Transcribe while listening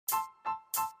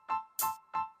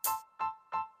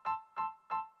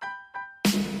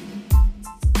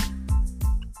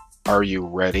Are you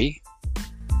ready?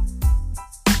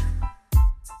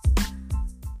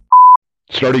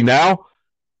 Starting now?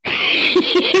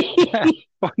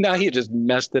 Now you just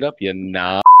messed it up, you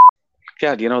knob.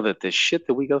 God, you know that the shit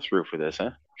that we go through for this,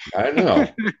 huh? I know.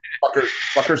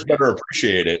 Fuckers better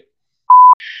appreciate it.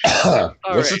 What's the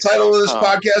right. title of this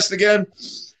podcast again?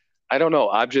 I don't know.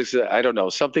 Objects, I don't know.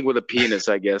 Something with a penis,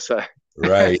 I guess.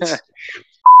 Right.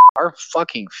 Our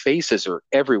fucking faces are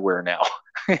everywhere now.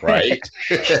 Right.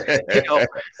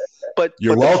 But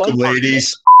You're welcome,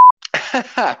 ladies.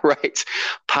 Right.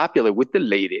 Popular with the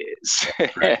ladies.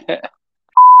 Right.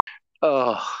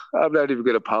 Oh, I'm not even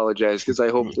going to apologize because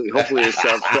hopefully it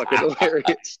sounds fucking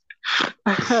hilarious.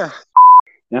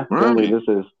 Yeah, totally. This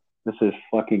is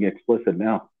fucking explicit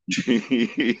now.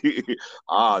 The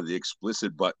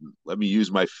explicit button. Let me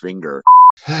use my finger.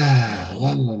 La,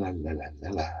 la, la, la,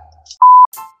 la, la.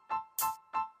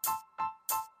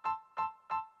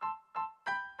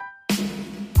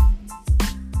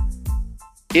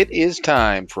 It is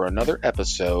time for another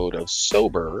episode of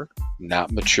Sober,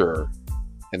 Not Mature.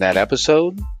 And that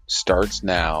episode starts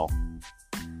now.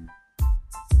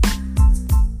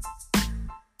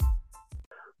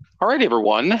 All right,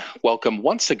 everyone. Welcome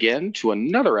once again to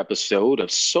another episode of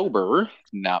Sober,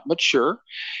 Not Mature.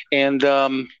 And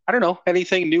I don't know,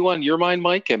 anything new on your mind,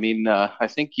 Mike? I mean, I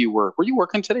think were you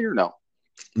working today or no?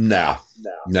 No.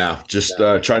 Just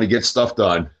trying to get stuff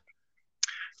done.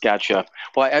 Gotcha.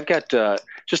 Well, I've got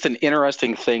just an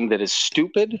interesting thing that is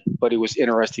stupid, but it was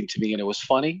interesting to me and it was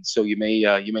funny. So you may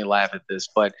laugh at this,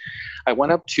 but I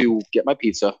went up to get my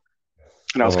pizza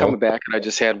and I was coming back and I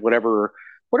just had whatever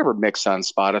mix on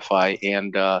Spotify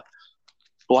and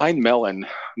Blind Melon,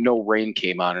 No Rain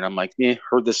came on and I'm like,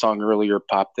 heard the song earlier,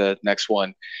 popped the next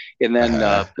one. And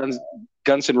then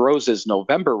Guns N' Roses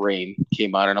November Rain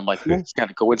came on and I'm like, it's kind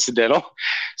of coincidental.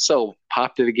 So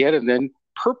popped it again and then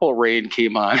Purple Rain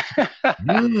came on.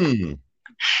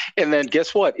 And then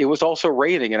guess what? It was also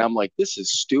raining and I'm like, this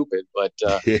is stupid, but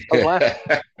I'm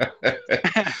laughing.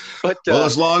 But well,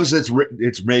 as long as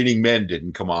it's Raining Men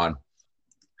didn't come on.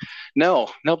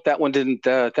 Nope, that one didn't.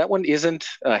 That one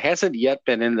hasn't yet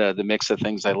been in the mix of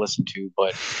things I listen to.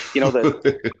 But you know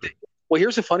well,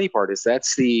 here's the funny part: is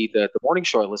that's the morning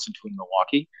show I listen to in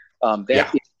Milwaukee.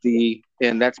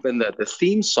 That's been the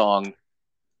theme song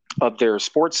of their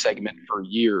sports segment for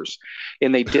years,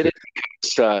 and they did it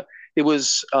because it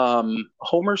was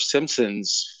Homer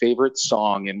Simpson's favorite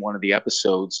song in one of the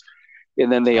episodes,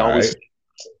 and then they always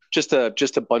just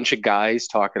a bunch of guys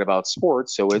talking about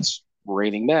sports, so it's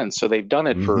Raining Men. So they've done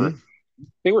it for,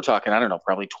 they were talking, I don't know,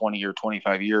 probably 20 or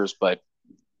 25 years, but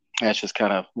it's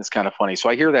kind of funny. So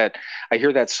I hear that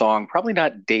song, probably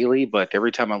not daily, but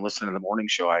every time I'm listening to the morning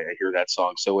show, I hear that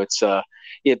song. So it's, I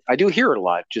do hear it a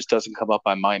lot, just doesn't come up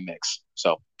on my mix.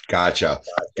 So. Gotcha.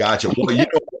 Well, you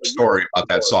know the story about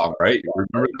that song, right? You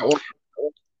remember that one?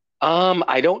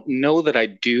 I don't know that I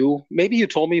do. Maybe you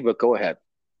told me, but go ahead.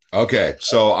 Okay,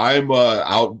 so I'm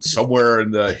out somewhere in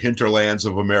the hinterlands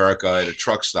of America at a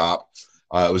truck stop.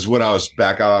 It was when I was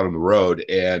back out on the road,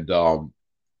 and I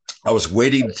was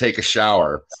waiting to take a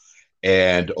shower.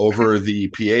 And over the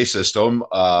PA system,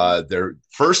 there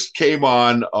first came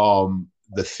on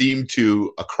the theme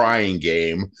to A Crying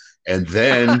Game, and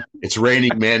then It's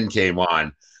Raining Men came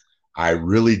on. I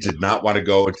really did not want to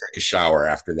go and take a shower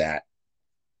after that.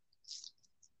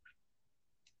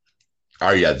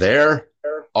 Are you there?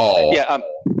 Oh yeah.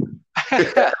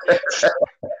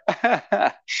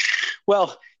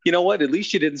 Well, you know what? At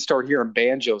least you didn't start hearing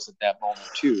banjos at that moment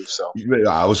too. So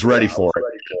I was ready for it.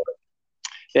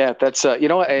 Yeah, that's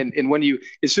and when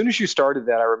as soon as you started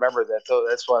that, I remember that. So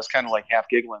that's why I was kind of like half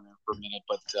giggling there for a minute.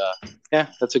 But yeah,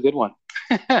 that's a good one.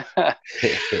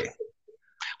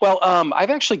 Well, I've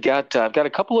actually got a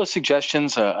couple of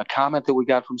suggestions, a comment that we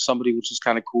got from somebody, which is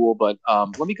kind of cool. But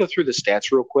let me go through the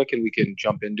stats real quick, and we can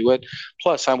jump into it.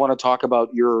 Plus, I want to talk about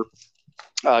your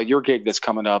gig that's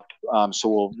coming up,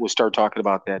 so we'll start talking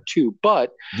about that too.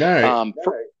 But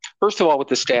first of all, with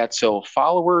the stats, so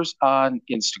followers on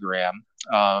Instagram,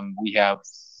 we have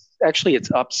actually it's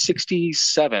up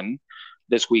 67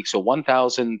 this week, so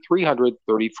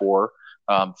 1,334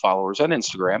 followers on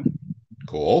Instagram.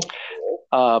 Cool.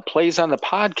 Plays on the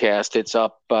podcast, it's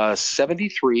up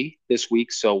 73 this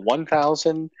week, so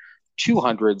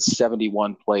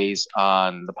 1,271 plays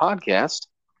on the podcast.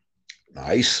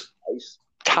 Nice.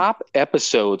 Top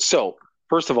episodes. So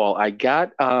first of all, I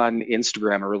got on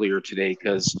Instagram earlier today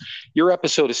because your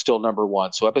episode is still number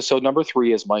one. So episode number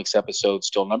 3 is Mike's episode,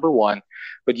 still number 1,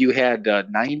 but you had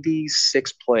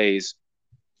 96 plays.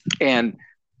 And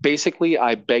basically,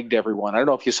 I begged everyone. I don't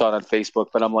know if you saw it on Facebook,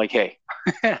 but I'm like, hey,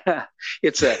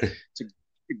 it's a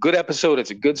good episode.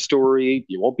 It's a good story.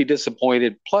 You won't be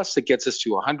disappointed. Plus, it gets us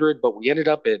to 100. But we ended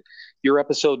up at your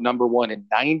episode number 1 in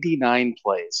 99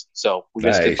 plays. So we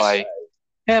missed it by,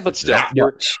 but still,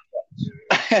 you're.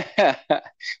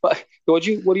 But what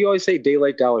do you always say?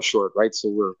 Daylight dollar short, right? So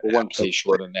we're one play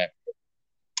short on that.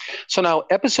 So now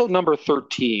episode number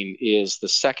 13 is the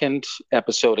second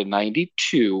episode in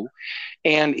 92.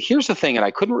 And here's the thing, and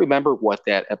I couldn't remember what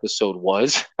that episode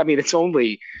was. I mean, it's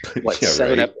only,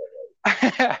 seven right.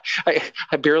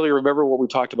 I barely remember what we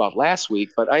talked about last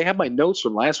week, but I have my notes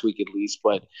from last week at least.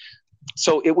 But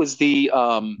so it was the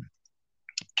Can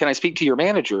I Speak to Your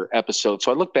Manager episode.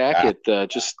 So I look back at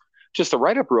just the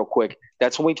write-up real quick.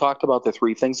 That's when we talked about the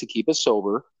 3 things to keep us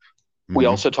sober. We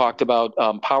also talked about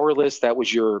powerless. That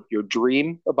was your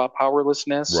dream about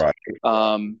powerlessness. Right.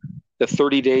 The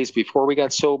 30 days before we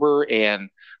got sober and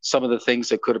some of the things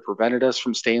that could have prevented us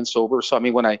from staying sober. So, I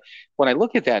mean, when I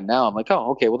look at that now, I'm like,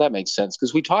 oh, okay, well, that makes sense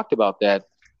because we talked about that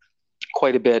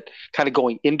quite a bit kind of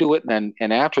going into it and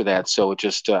after that. So it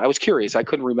just, I was curious. I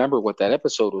couldn't remember what that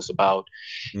episode was about.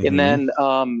 And then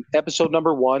episode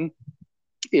number 1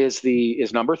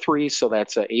 is number 3. So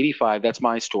that's 85. That's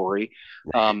my story.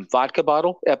 Vodka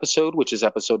Bottle episode, which is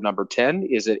episode number 10,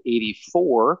 is at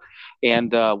 84.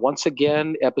 And once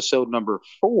again, episode number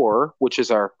 4, which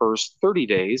is our first 30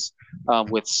 days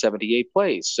with 78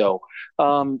 plays. So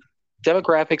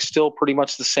demographics still pretty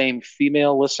much the same.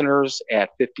 Female listeners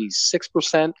at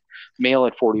 56%, male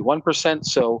at 41%.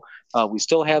 So we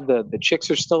still have the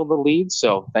chicks are still in the lead.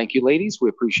 So thank you, ladies. We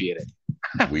appreciate it.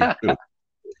 We do.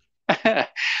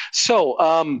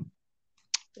 So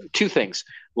 2 things.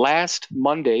 Last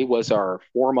Monday was our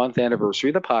 4-month anniversary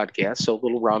of the podcast. So a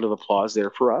little round of applause there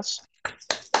for us.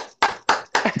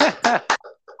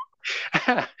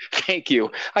 Thank you.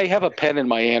 I have a pen in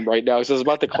my hand right now. So I was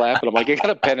about to clap, and I'm like, I got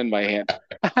a pen in my hand.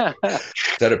 Is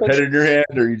that a pen in your hand,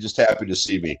 or are you just happy to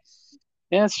see me?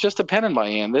 Yeah, it's just a pen in my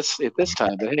hand at this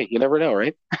time. But hey, you never know,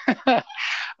 right?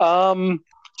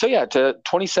 So yeah, to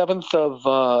 27th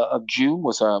of June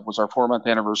was our 4-month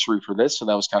anniversary for this, so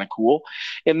that was kind of cool.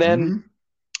 And then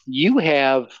you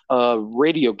have a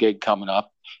radio gig coming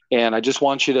up, and I just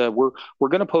want you to we're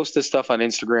going to post this stuff on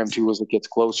Instagram too as it gets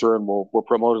closer, and we'll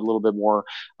promote it a little bit more.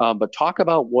 But talk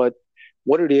about what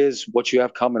it is, what you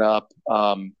have coming up.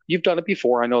 You've done it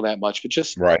before, I know that much, but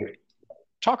just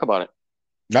talk about it.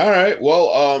 All right.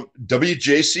 Well,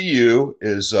 WJCU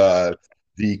is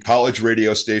the college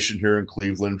radio station here in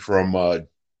Cleveland from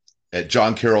at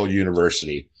John Carroll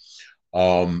University.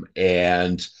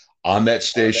 And on that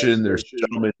station, there's a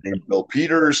gentleman named Bill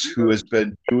Peters who has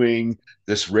been doing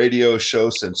this radio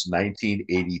show since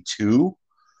 1982.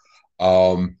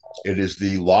 It is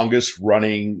the longest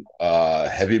running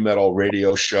heavy metal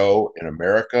radio show in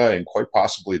America and quite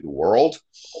possibly the world.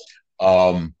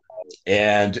 And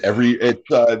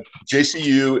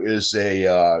JCU is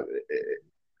a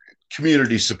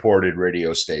community supported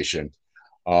radio station.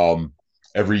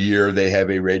 Every year they have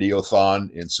a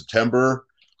radiothon in September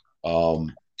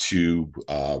to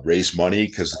raise money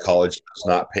because the college does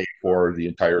not pay for the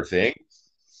entire thing.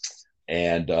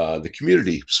 And the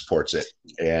community supports it.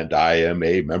 And I am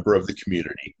a member of the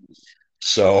community.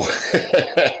 So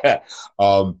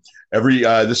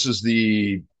this is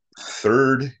the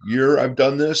 3rd year I've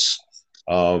done this.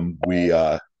 We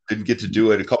didn't get to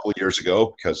do it a couple of years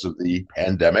ago because of the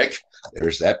pandemic.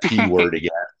 There's that P word again.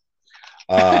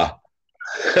 But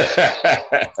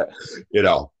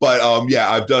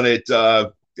I've done it.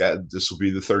 This will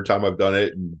be the 3rd time I've done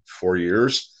it in 4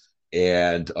 years.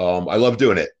 And I love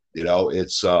doing it.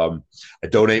 It's I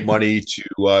donate money to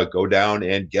go down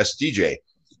and guest DJ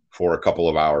for a couple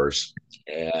of hours.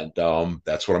 And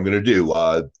that's what I'm going to do.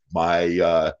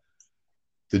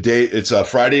 The day, it's a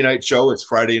Friday night show. It's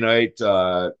Friday night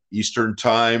Eastern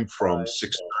time from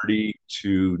 6:30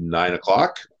 to 9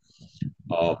 o'clock.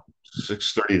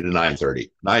 6:30 to 9:30.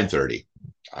 9:30.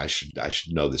 I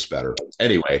should know this better.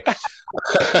 Anyway,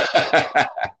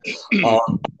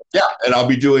 and I'll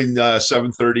be doing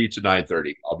 7:30 to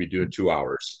 9:30. I'll be doing 2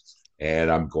 hours,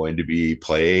 and I'm going to be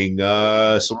playing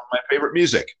some of my favorite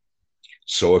music.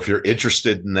 So if you're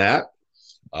interested in that,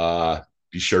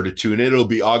 be sure to tune in. It'll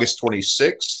be August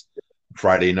 26th,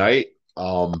 Friday night.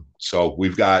 So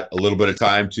we've got a little bit of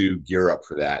time to gear up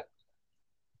for that.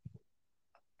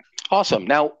 Awesome.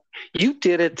 Now, you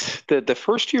did it. The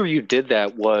first year you did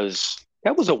that was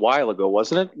a while ago,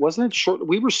 wasn't it? Wasn't it short?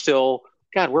 We were still,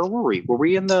 God, where were we? Were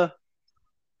we in the?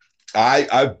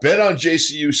 I've been on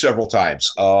JCU several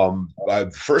times.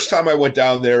 First time I went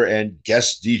down there and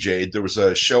guest DJ'd, there was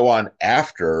a show on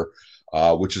after,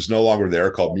 which is no longer there,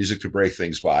 called Music to Break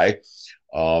Things By.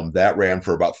 That ran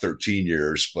for about 13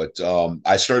 years, but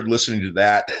I started listening to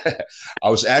that. I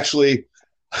was actually,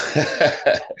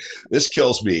 this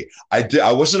kills me.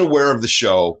 I wasn't aware of the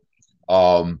show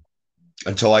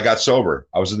until I got sober.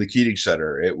 I was in the Keating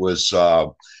Center. It was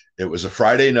a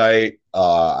Friday night.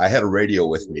 I had a radio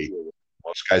with me.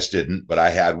 Most guys didn't, but I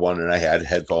had one, and I had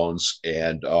headphones,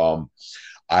 and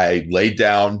I laid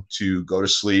down to go to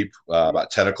sleep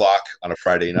about 10 o'clock on a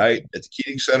Friday night at the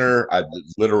Keating Center. I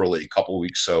was literally a couple of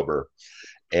weeks sober,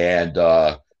 and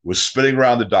was spinning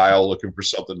around the dial looking for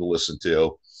something to listen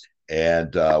to,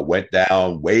 and went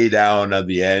down, way down on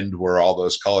the end where all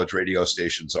those college radio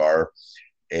stations are.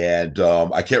 And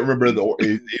I can't remember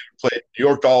they played New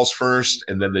York Dolls first,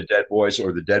 and then the Dead Boys,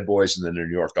 or the Dead Boys and then the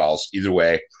New York Dolls. Either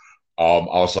way, I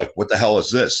was like, "What the hell is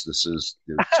this? This is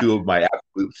two of my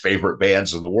absolute favorite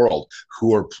bands in the world.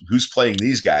 Who's playing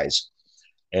these guys?"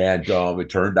 And it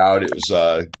turned out it was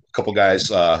a couple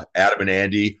guys, Adam and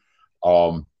Andy.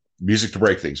 Music to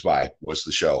Break Things By was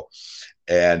the show,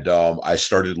 and I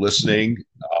started listening,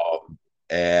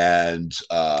 and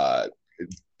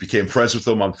became friends with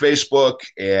them on Facebook.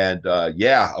 And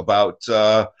about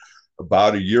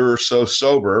a year or so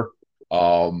sober,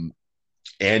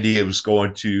 Andy was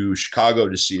going to Chicago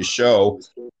to see a show,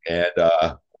 and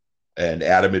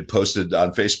Adam had posted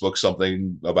on Facebook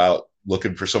something about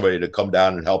looking for somebody to come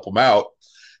down and help him out.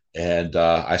 And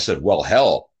I said, well,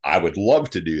 hell, I would love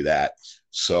to do that.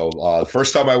 So the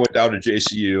first time I went down to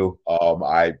JCU,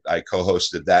 I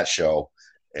co-hosted that show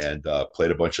and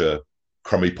played a bunch of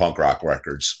crummy punk rock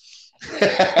records.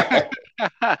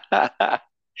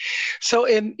 So,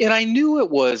 and I knew it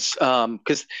was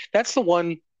because that's the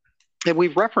one, and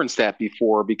we've referenced that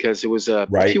before because it was a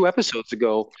few episodes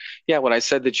ago. Yeah, when I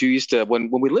said that you used to, when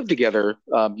we lived together,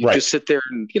 you just sit there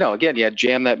and, again, you had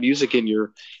jam that music in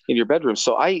your bedroom.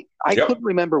 So I couldn't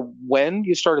remember when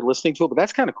you started listening to it, but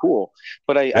that's kind of cool.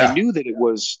 But I knew that it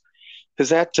was because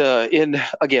that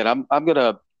again, I'm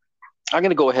gonna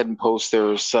go ahead and post.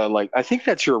 There's I think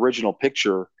that's your original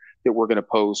picture that we're gonna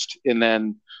post, and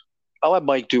then I'll have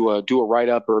Mike do a write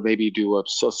up or maybe do a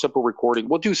simple recording.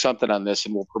 We'll do something on this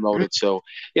and we'll promote it. So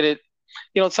it's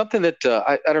something that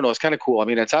I don't know. It's kind of cool. I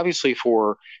mean, it's obviously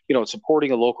for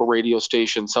supporting a local radio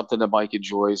station, something that Mike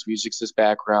enjoys. Music's his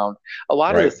background. A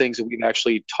lot of the things that we've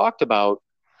actually talked about,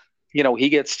 he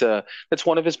gets to. That's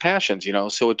one of his passions.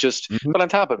 So it just. But on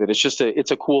top of it,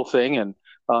 it's a cool thing, and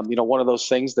one of those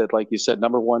things that, like you said,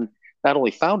 number one, not only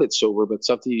found it sober, but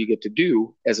something you get to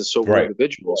do as a sober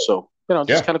individual. So.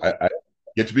 Just kind of cool. I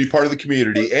get to be part of the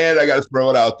community. And I got to throw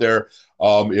it out there.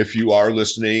 If you are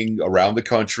listening around the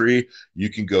country, you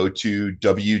can go to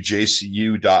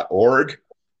wjcu.org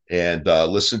and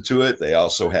listen to it. They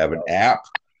also have an app.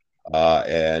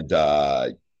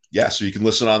 So you can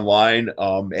listen online.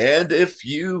 And if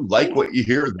you like what you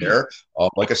hear there,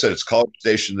 like I said, it's college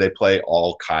station. They play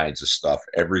all kinds of stuff,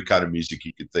 every kind of music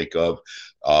you can think of.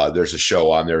 There's a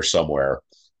show on there somewhere.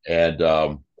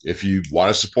 And if you want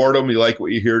to support them, you like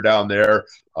what you hear down there,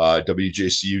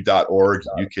 wjcu.org,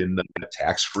 you can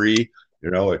tax-free,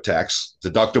 a tax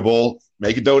deductible,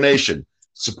 make a donation,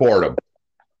 support them.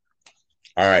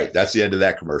 All right. That's the end of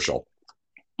that commercial.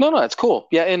 No, that's cool.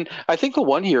 Yeah. And I think the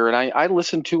one here, and I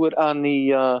listened to it on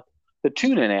the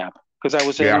TuneIn app because I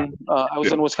was in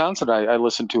Wisconsin. I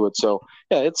listened to it. So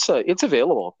yeah, it's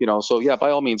available, so yeah, by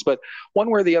all means, but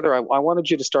one way or the other, I wanted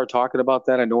you to start talking about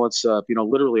that. I know it's,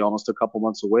 literally almost a couple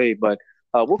months away, but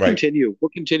we'll continue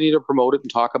to promote it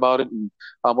and talk about it. And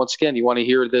once again, you want to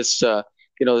hear this,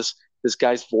 this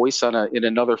guy's voice in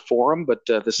another forum, but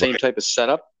the same type of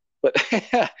setup, but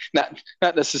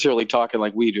not necessarily talking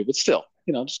like we do, but still,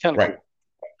 just kind of cool.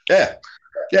 Yeah.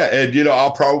 Yeah, and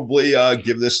I'll probably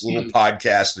give this little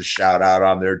podcast a shout out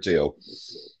on there too.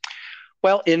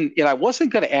 Well, and I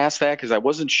wasn't going to ask that because I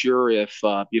wasn't sure if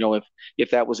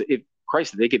if that was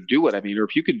Christ, they could do it. I mean, or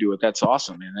if you could do it, that's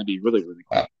awesome, man. That'd be really, really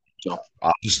cool. So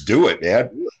I'll just do it, man.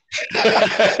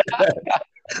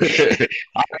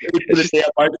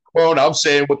 I'm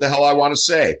saying what the hell I want to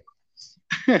say.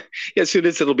 As soon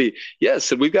as it'll be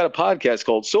yes, and we've got a podcast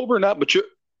called Sober Not Mature.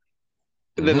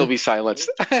 And then there'll be silence.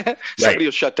 Somebody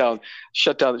will shut the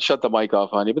mic off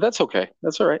on you, but that's okay.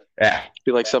 That's all right. Yeah.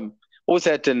 Be like what was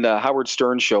that in Howard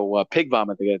Stern show? Pig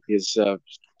Vomit. They got his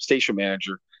station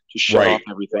manager to shut off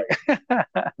everything.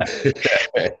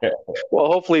 Well,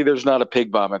 hopefully there's not a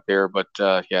pig vomit there, but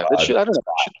I don't know.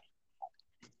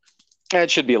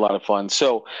 It should be a lot of fun.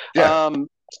 So,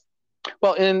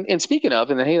 well, and speaking of,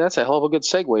 and hey, that's a hell of a good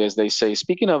segue, as they say.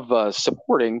 Speaking of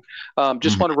supporting,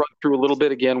 just want to run through a little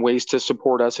bit again, ways to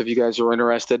support us if you guys are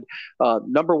interested.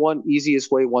 Number one,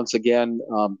 easiest way, once again,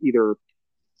 either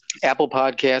Apple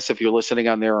Podcasts, if you're listening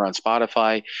on there or on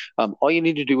Spotify, all you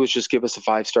need to do is just give us a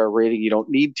 5-star rating. You don't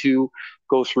need to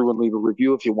go through and leave a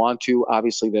review if you want to.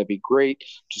 Obviously, that'd be great.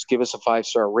 Just give us a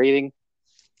 5-star rating.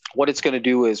 What it's going to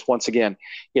do is, once again,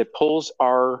 it pulls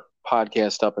our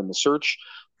podcast up in the search.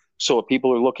 So if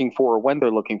people are looking for, or when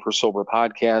they're looking for Sober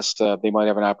Podcast, they might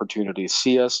have an opportunity to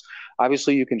see us.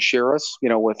 Obviously, you can share us,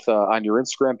 with on your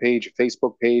Instagram page,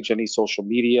 Facebook page, any social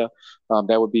media.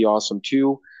 That would be awesome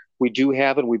too. We do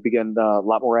have, and we've begun a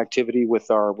lot more activity with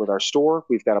our store.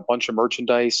 We've got a bunch of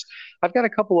merchandise. I've got a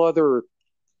couple other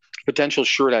potential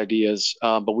shirt ideas,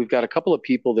 but we've got a couple of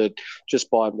people that just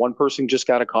bought. One person just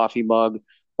got a coffee mug.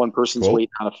 One person's Cool.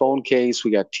 waiting on a phone case. We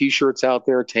got T-shirts out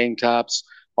there, tank tops,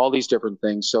 all these different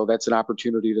things. So that's an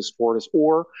opportunity to support us.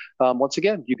 Or once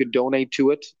again, you could donate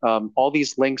to it. All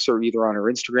these links are either on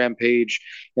our Instagram page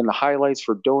in the highlights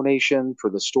for donation, for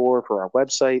the store, for our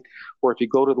website, or if you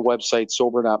go to the website,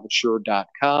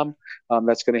 SoberNotMature.com,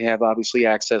 that's going to have obviously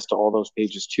access to all those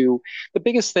pages too. The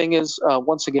biggest thing is,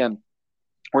 once again,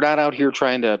 we're not out here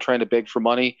trying to beg for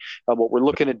money. What we're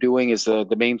looking at doing is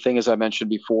the main thing, as I mentioned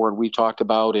before, and we talked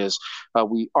about, is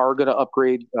we are going to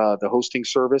upgrade the hosting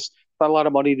service. Not a lot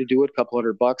of money to do it, a couple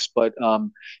 $100, but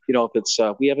if it's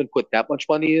we haven't put that much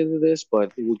money into this,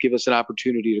 but it will give us an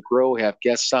opportunity to grow, have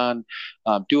guests on,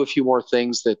 do a few more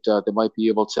things that might be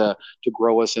able to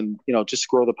grow us, and just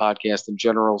grow the podcast in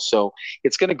general. So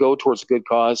it's going to go towards a good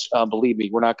cause. Believe me,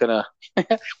 we're not gonna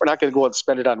go and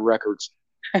spend it on records.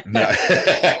 No.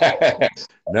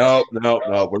 No.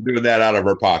 We're doing that out of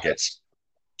our pockets.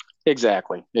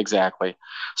 Exactly.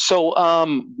 So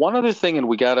one other thing, and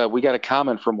we got a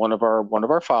comment from one of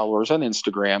our followers on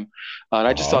Instagram, and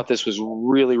I just thought this was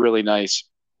really, really nice.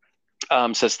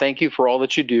 Says, thank you for all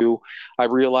that you do. I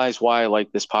realize why I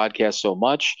like this podcast so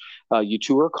much. You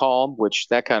two are calm, which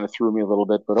that kind of threw me a little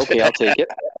bit, but okay, I'll take it.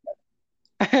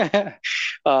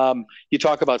 You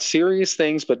talk about serious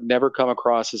things, but never come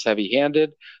across as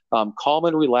heavy-handed. Calm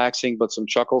and relaxing, but some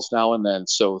chuckles now and then.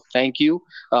 So thank you.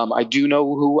 I do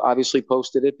know who obviously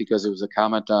posted it, because it was a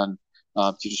comment on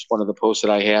just one of the posts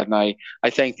that I had, and I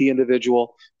thank the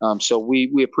individual. So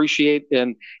we appreciate,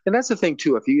 and that's the thing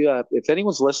too. If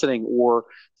anyone's listening, or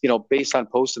based on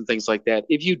posts and things like that,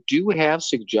 if you do have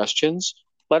suggestions,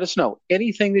 let us know.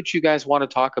 Anything that you guys want to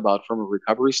talk about from a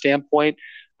recovery standpoint.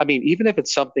 I mean, even if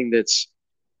it's something that's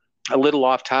a little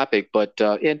off topic, but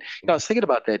and I was thinking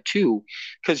about that too,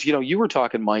 because you were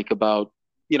talking, Mike, about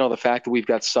the fact that we've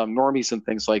got some normies and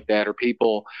things like that, or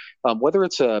people, whether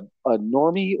it's a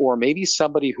normie or maybe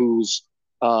somebody who's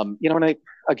and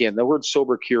again, the word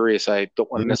sober curious, I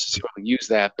don't want to necessarily use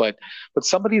that, but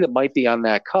somebody that might be on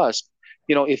that cusp.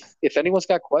 If anyone's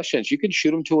got questions, you can shoot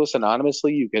them to us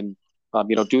anonymously. You can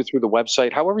do it through the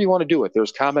website, however you want to do it.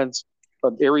 There's comments.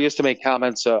 Areas to make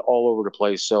comments all over the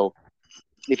place. So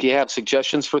if you have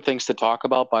suggestions for things to talk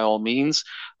about, by all means,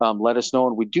 let us know.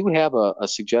 And we do have a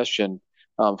suggestion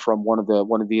from one of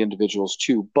the individuals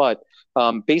too. But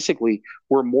basically,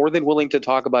 we're more than willing to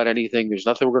talk about anything. There's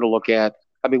nothing we're going to look at.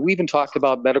 I mean, we even talked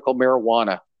about medical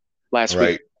marijuana last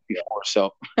week before.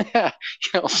 So,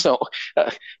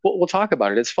 we'll talk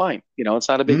about it. It's fine. It's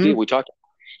not a big deal. We talked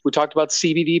about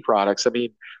CBD products. I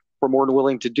mean, we're more than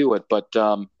willing to do it. But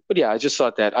yeah, I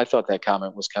thought that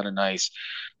comment was kind of nice.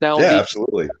 Now, yeah,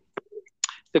 absolutely.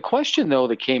 The question, though,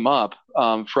 that came up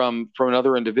from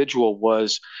another individual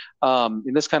was,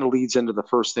 and this kind of leads into the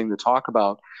first thing to talk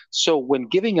about. So when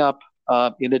giving up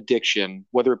in addiction,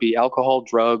 whether it be alcohol,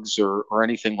 drugs, or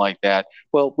anything like that,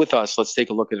 well, with us, let's take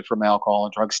a look at it from an alcohol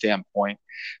and drug standpoint.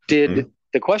 The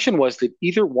question was, did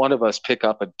either one of us pick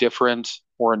up a different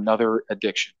or another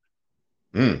addiction?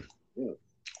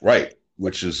 Right.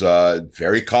 Which is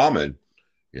very common,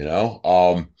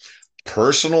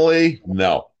 personally,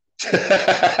 no.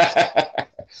 I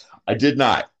did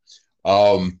not.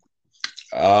 I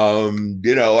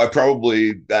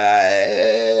probably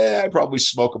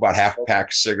smoke about half a pack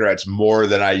of cigarettes more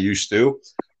than I used to,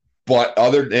 but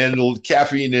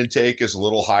caffeine intake is a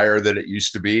little higher than it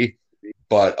used to be.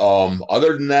 But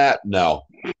other than that, no.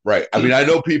 Right. I mean, I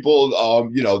know people,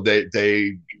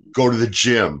 they go to the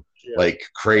gym like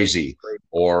crazy,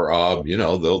 or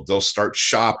they'll start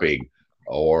shopping,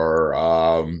 or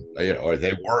or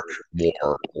they work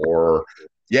more, or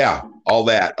all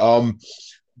that.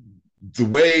 The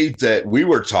way that we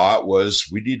were taught was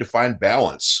we need to find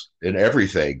balance in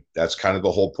everything. That's kind of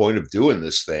the whole point of doing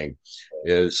this thing,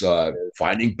 is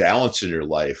finding balance in your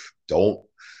life.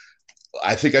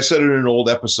 I think I said it in an old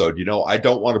episode, I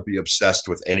don't want to be obsessed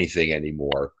with anything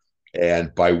anymore.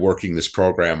 And by working this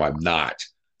program, I'm not.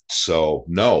 So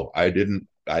no, I didn't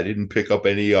pick up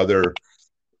any other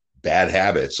bad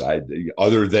habits.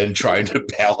 Other than trying to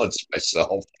balance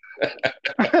myself.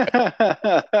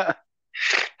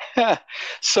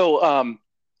 So,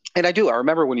 and I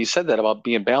remember when you said that about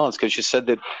being balanced, because you said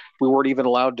that we weren't even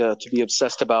allowed to be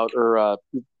obsessed about, or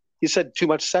you said too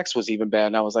much sex was even bad.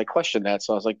 And I was like, question that.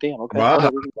 So I was like, damn, okay, Wow.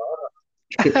 whatever.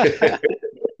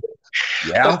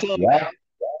 Yeah. But,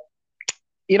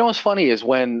 you know, what's funny is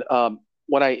when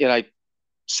I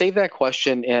saved that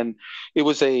question, and it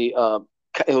was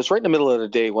it was right in the middle of the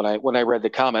day when I read the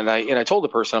comment, and I told the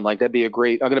person, I'm like, I'm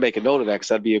going to make a note of that because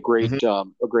that'd be a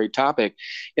great topic,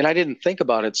 and I didn't think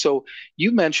about it. So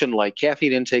you mentioned like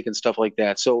caffeine intake and stuff like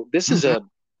that. So this is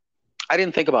I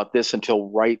didn't think about this until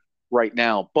right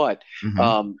now, but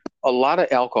a lot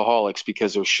of alcoholics,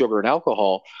 because there's sugar and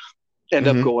alcohol, end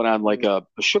up going on like a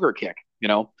sugar kick, you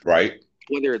know? Right.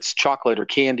 Whether it's chocolate or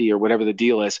candy or whatever the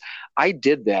deal is. I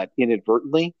did that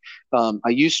inadvertently. I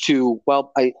used to,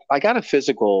 I got a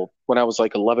physical when I was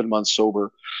like 11 months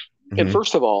sober. And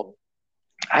first of all,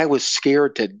 I was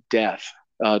scared to death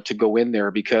to go in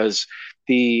there because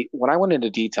when I went into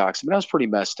detox, I mean, I was pretty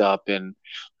messed up, and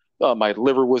my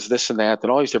liver was this and that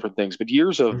and all these different things. But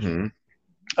years of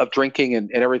drinking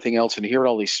and everything else, and hearing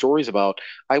all these stories about,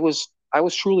 I was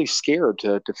truly scared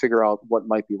to figure out what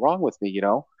might be wrong with me, you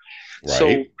know? Right.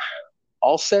 So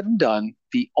all said and done,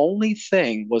 the only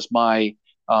thing was my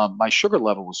sugar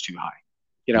level was too high,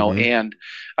 you know. And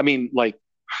I mean, like,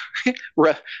 I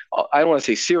don't want to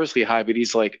say seriously high, but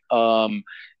he's like, tell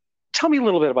me a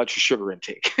little bit about your sugar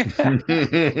intake.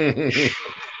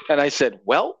 And I said,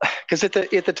 well, because at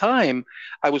the time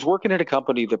I was working at a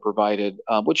company that provided,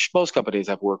 which most companies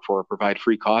I've worked for provide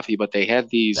free coffee, but they had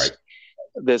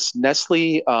this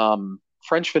Nestle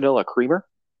French vanilla creamer.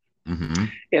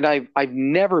 And I've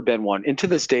never been one, and to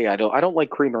this day I don't like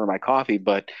creamer in my coffee,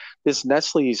 but this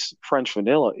Nestle's French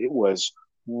vanilla, it was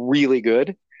really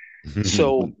good.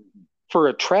 So for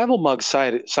a travel mug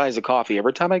size of coffee,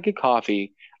 every time I get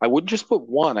coffee, I wouldn't just put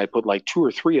one, I put like 2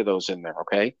 or 3 of those in there,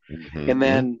 okay? And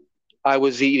then I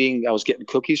was getting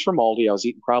cookies from Aldi. I was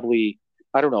eating probably,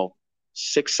 I don't know,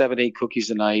 6, 7, 8 cookies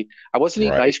a night. I wasn't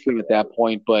eating ice cream at that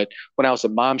point, but when I was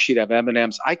at Mom, she'd have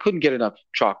M&Ms. I couldn't get enough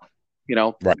chocolate, you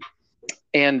know? Right.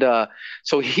 And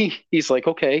so he's like,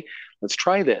 okay, let's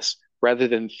try this. Rather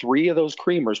than 3 of those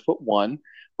creamers, put 1.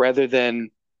 Rather than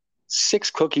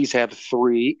 6 cookies, have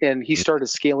 3. And he started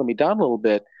scaling me down a little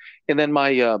bit. And then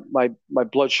my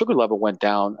blood sugar level went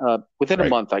down. Within a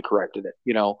month, I corrected it,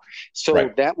 you know.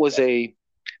 So that was I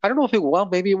don't know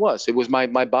if maybe it was. It was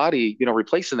my body, you know,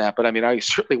 replacing that. But I mean, I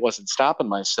certainly wasn't stopping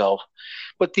myself.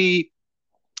 But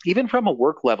even from a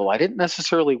work level, I didn't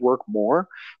necessarily work more,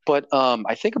 but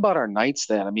I think about our nights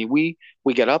then. I mean, we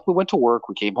get up, we went to work,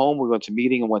 we came home, we went to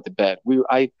meeting, and went to bed.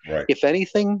 If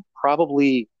anything,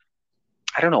 probably,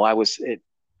 I don't know.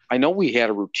 I know we had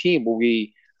a routine. Were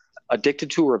we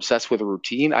addicted to or obsessed with a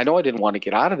routine? I know I didn't want to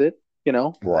get out of it, you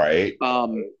know? Right.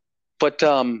 But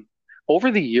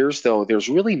over the years, though, there's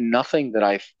really nothing that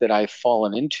I've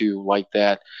fallen into like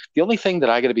that. The only thing that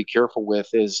I got to be careful with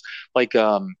is like,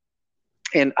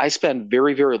 and I spend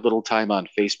very, very little time on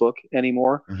Facebook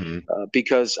anymore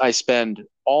because I spend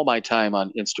all my time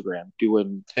on Instagram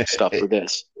doing stuff for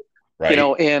this, you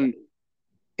know, and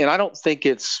I don't think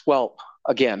it's, well,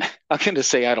 again, I'm going to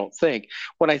say I don't think.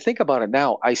 When I think about it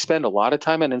now, I spend a lot of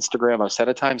time on Instagram. I've set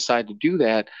a time aside to do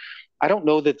that. I don't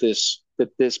know that this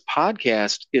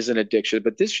podcast is an addiction,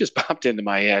 but this just popped into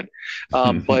my head.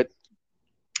 But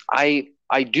I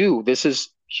do. This is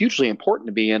hugely important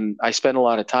to me, and I spend a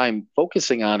lot of time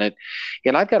focusing on it.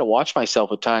 And I've got to watch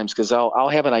myself at times because I'll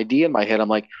have an idea in my head. I'm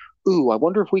like, ooh, I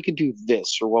wonder if we can do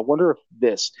this, or I wonder if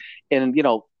this. And, you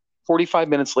know, 45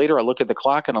 minutes later, I look at the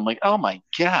clock and I'm like, oh my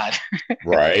God.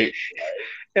 Right.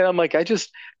 And I'm like, I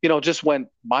just went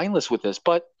mindless with this.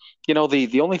 But, you know,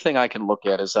 the only thing I can look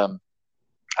at is,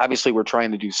 obviously we're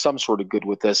trying to do some sort of good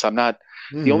with this. I'm not,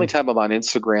 the only time I'm on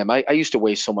Instagram, I used to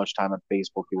waste so much time on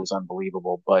Facebook. It was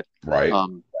unbelievable. But,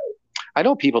 I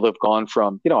know people that have gone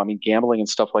from, you know, I mean, gambling and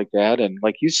stuff like that. And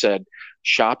like you said,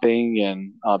 shopping,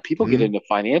 and people get into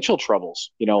financial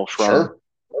troubles, you know, from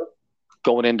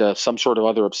going into some sort of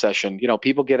other obsession. You know,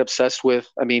 people get obsessed with,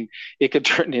 I mean, it could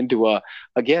turn into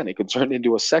it could turn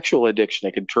into a sexual addiction.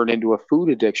 It can turn into a food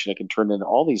addiction. It can turn into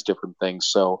all these different things.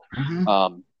 So,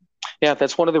 yeah,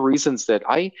 that's one of the reasons that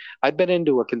I've been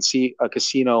into a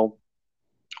casino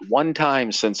one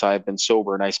time since I've been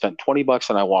sober, and I spent $20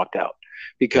 and I walked out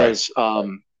because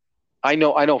I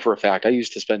know for a fact I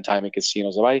used to spend time in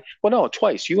casinos.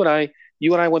 Twice. You and I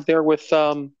went there with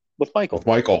Michael. With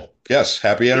Michael, yes.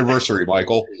 Happy anniversary,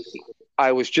 Michael.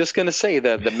 I was just going to say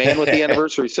that the man with the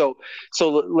anniversary.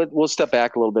 We'll step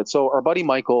back a little bit. So our buddy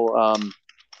Michael,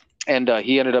 and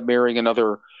he ended up marrying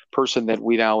another person that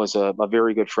we now is a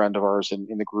very good friend of ours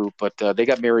in the group. But they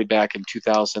got married back in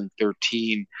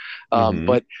 2013.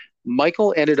 But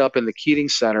Michael ended up in the Keating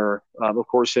Center, of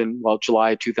course, in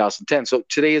July 2010. So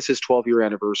today is his 12-year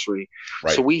anniversary.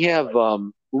 Right. So we have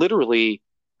literally,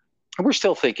 we're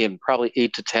still thinking probably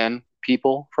 8 to 10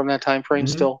 people from that time frame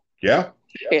still. Yeah.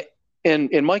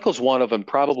 And Michael's one of them.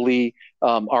 Probably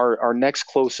our next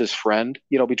closest friend.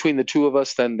 Between the two of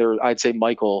us, then I'd say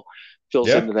Michael fills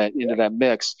into that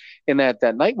mix. And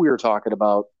that night we were talking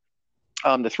about,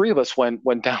 the three of us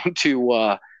went down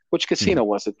to which casino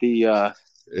was it?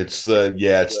 It's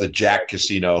the Jack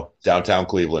Casino, downtown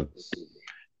Cleveland.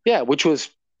 Yeah, which was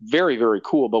very, very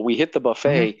cool. But we hit the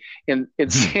buffet, and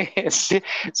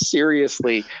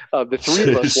seriously, the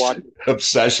three of us walked.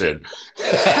 Obsession.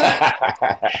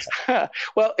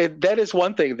 Well, that is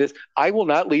one thing. I will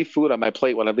not leave food on my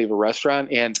plate when I leave a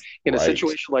restaurant, and in a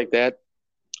situation like that,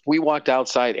 we walked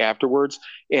outside afterwards,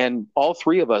 and all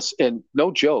three of us, and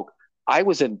no joke, I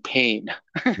was in pain.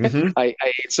 I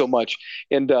ate so much,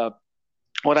 and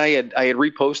when I had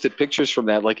reposted pictures from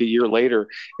that like a year later,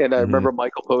 and I remember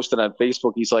Michael posted on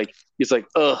Facebook. He's like,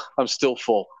 ugh, I'm still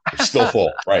full. Still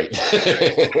full, right?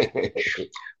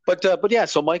 But yeah,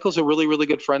 so Michael's a really, really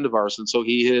good friend of ours, and so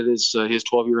he hit his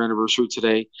 12-year anniversary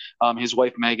today. His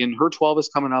wife Megan, her 12 is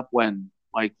coming up when,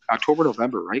 like October,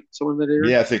 November, right? Somewhere in that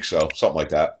area. Yeah, I think so, something like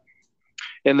that.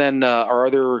 And then our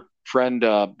other friend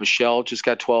Michelle just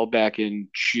got 12 back in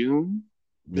June.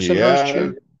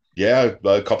 Yeah,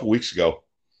 a couple weeks ago.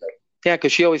 Yeah,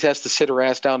 because she always has to sit her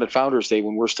ass down at Founders Day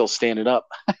when we're still standing up.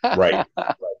 Right.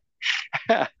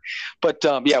 But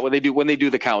yeah, when they do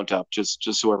the count up, just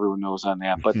so everyone knows on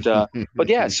that. But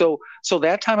yeah, so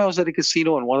that time I was at a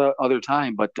casino and one other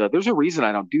time, but there's a reason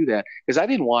I don't do that, because I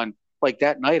didn't want, like,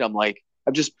 that night I'm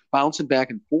just bouncing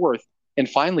back and forth, and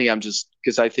finally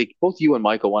because I think both you and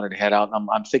Michael wanted to head out, and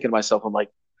I'm thinking to myself, I'm like,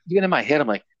 even in my head, I'm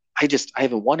like, I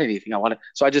haven't won anything.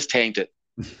 So I just tanked it.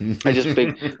 I just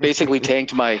basically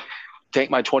tanked my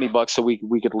 $20 so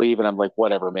we could leave, and I'm like,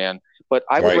 whatever, man. But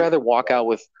I would rather walk out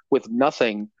with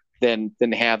nothing than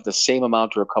have the same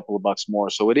amount or a couple of bucks more.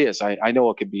 So it is. I know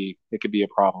it could be a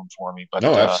problem for me, but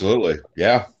no, absolutely,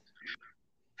 yeah.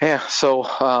 So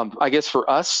I guess for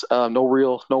us, no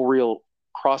real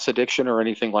cross addiction or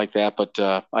anything like that, but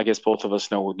I guess both of us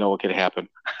know what could happen.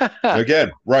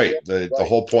 Again, right. The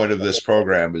whole point of this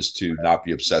program is to not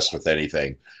be obsessed with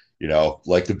anything.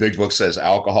 Like the big book says,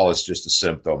 alcohol is just a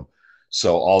symptom.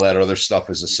 So all that other stuff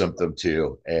is a symptom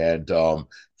too. And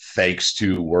thanks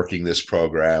to working this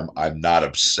program, I'm not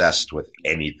obsessed with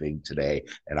anything today.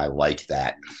 And I like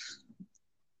that.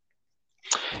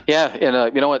 Yeah.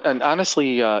 And you know what? And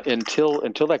honestly, until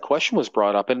that question was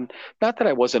brought up, and not that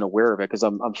I wasn't aware of it, because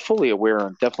I'm fully aware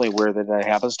and definitely aware that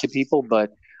happens to people,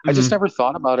 but I just never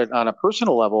thought about it on a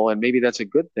personal level. And maybe that's a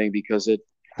good thing, because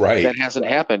that hasn't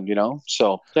happened,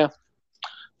 So yeah.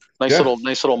 Nice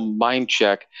little mind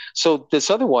check. So this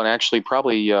other one actually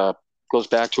probably goes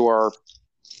back to our,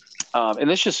 and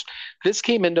this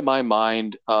came into my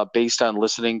mind based on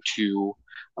listening to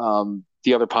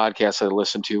the other podcasts I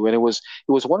listened to, and it was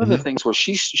one of the things where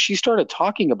she started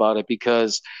talking about it,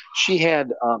 because she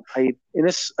had and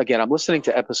this again, I'm listening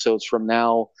to episodes from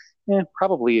now,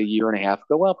 probably a year and a half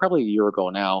ago. Well, probably a year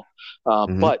ago now,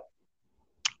 but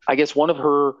I guess one of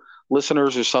her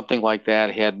listeners or something like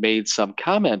that had made some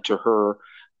comment to her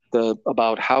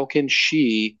about how can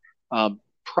she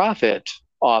profit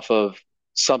off of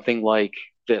something like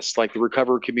this, like the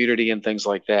recovery community and things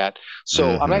like that. So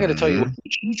I'm not going to tell you what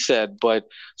she said, but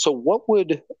so what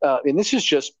would and this is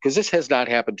just because this has not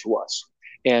happened to us,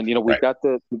 and we've got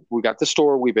the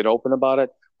store, we've been open about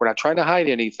it, we're not trying to hide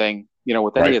anything,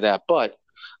 with any of that, but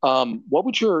what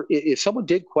would if someone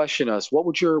did question us, what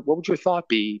would your thought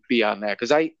be on that?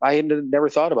 Because I had never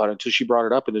thought about it until she brought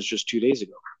it up, and it's just 2 days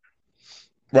ago.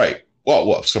 Right.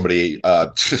 Well, if somebody,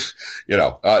 no,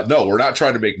 we're not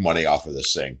trying to make money off of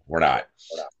this thing. We're not.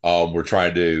 We're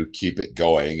trying to keep it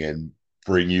going and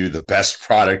bring you the best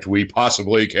product we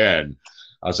possibly can.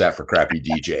 How's that for crappy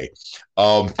DJ?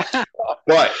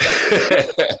 But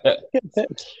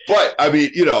I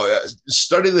mean,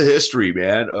 study the history,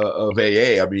 man, of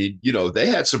AA. I mean, they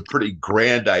had some pretty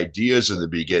grand ideas in the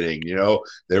beginning.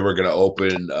 They were going to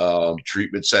open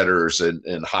treatment centers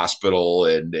and hospital,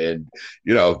 and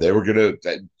they were going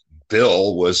to.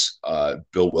 Bill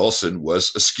Wilson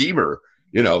was a schemer.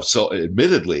 So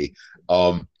admittedly,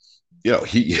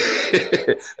 he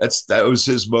that was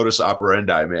his modus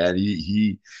operandi, man.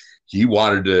 He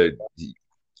wanted to,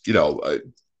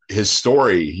 his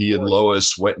story. He and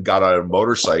Lois went and got on a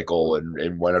motorcycle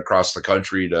and went across the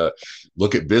country to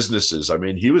look at businesses. I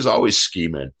mean, he was always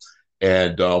scheming.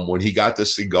 And when he got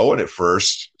this thing going at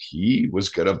first, he was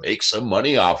going to make some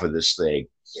money off of this thing.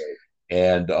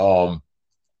 And,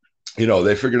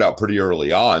 they figured out pretty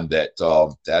early on that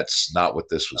that's not what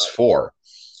this was for.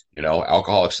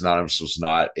 Alcoholics Anonymous was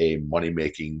not a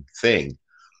money-making thing.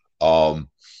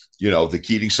 The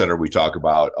Keating Center we talk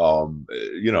about,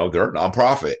 they're a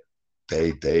nonprofit.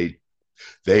 They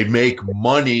make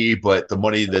money, but the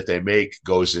money that they make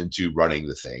goes into running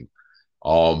the thing.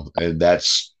 And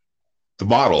that's the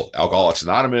model. Alcoholics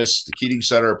Anonymous, the Keating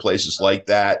Center, places like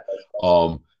that.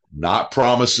 Not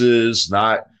promises,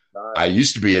 not I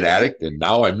used to be an addict and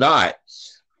now I'm not.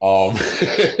 I'm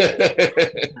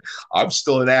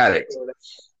still an addict.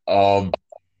 We're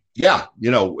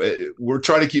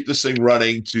trying to keep this thing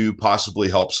running to possibly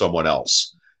help someone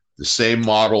else. The same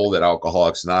model that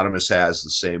Alcoholics Anonymous has,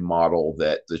 the same model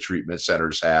that the treatment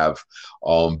centers have,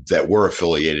 that we're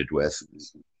affiliated with.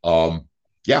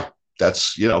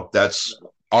 That's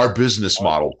our business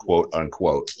model, quote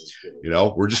unquote.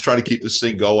 We're just trying to keep this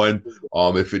thing going.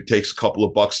 If it takes a couple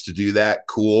of bucks to do that,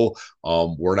 cool.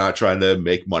 We're not trying to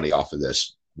make money off of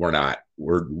this. We're not.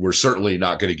 We're certainly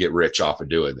not going to get rich off of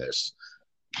doing this.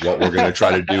 What we're going to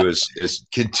try to do is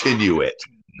continue it.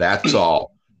 That's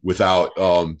all, without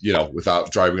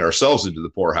driving ourselves into the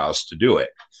poorhouse to do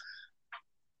it.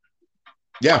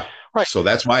 Yeah. Right. So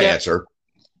that's my answer.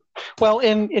 Well,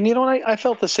 and I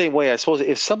felt the same way. I suppose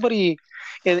if somebody,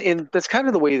 and that's kind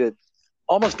of the way that,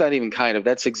 almost not even kind of,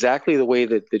 that's exactly the way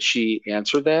that she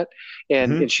answered that.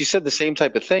 And she said the same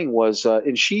type of thing was,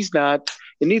 and she's not,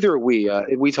 and neither are we.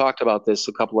 We talked about this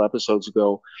a couple of episodes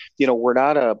ago. We're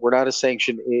not a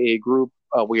sanctioned AA group.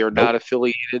 We are not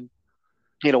affiliated,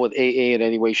 with AA in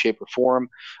any way, shape, or form.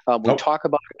 We talk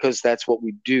about it because that's what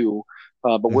we do.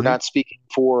 But we're not speaking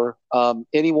for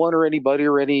anyone or anybody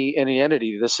or any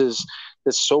entity. This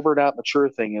sober not mature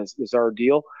thing is our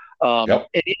deal.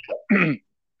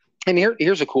 And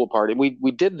here's a cool part. And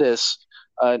we did this.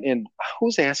 And who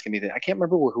was asking me that? I can't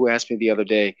remember who asked me the other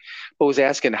day, but was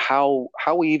asking how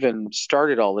we even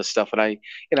started all this stuff. And I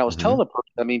was telling the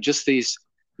person, I mean, just these,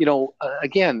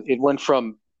 again, it went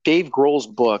from Dave Grohl's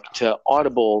book to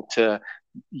Audible to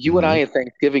you and I at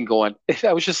Thanksgiving going.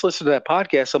 I was just listening to that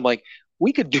podcast. I'm like,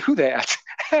 we could do that.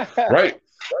 Right.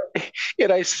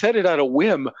 And I said it on a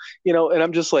whim, and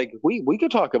I'm just like, we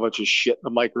could talk a bunch of shit in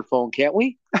the microphone, can't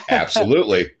we?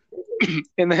 Absolutely.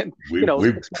 And then,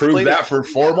 we've proved later, that for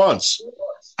 4 months.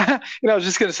 I was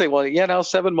just going to say, well, yeah, now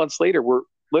 7 months later, we're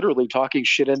literally talking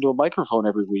shit into a microphone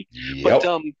every week. Yep.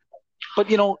 But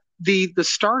the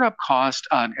startup cost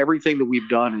on everything that we've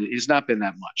done has not been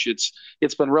that much.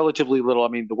 It's been relatively little. I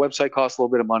mean, the website costs a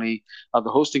little bit of money. The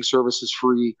hosting service is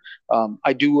free.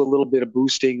 I do a little bit of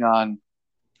boosting on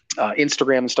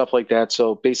Instagram and stuff like that.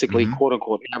 So basically, quote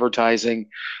unquote, advertising.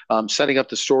 Setting up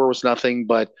the store was nothing,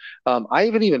 but I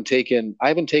haven't taken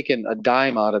a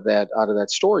dime out of that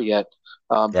store yet,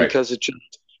 because it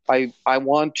just. I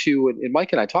want to, and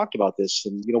Mike and I talked about this,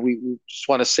 and we just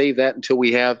want to save that until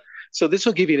we have. So this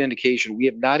will give you an indication. We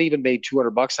have not even made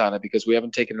 $200 on it because we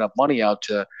haven't taken enough money out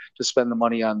to spend the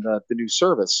money on the new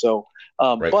service. So,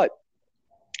 but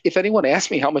if anyone asks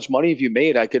me how much money have you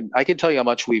made, I can tell you how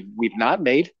much we've not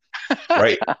made.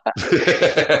 Right.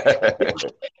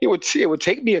 It would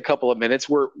take me a couple of minutes.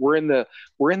 We're in the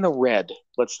red.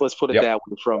 Let's put it that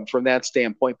way from that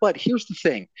standpoint. But here's the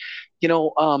thing, I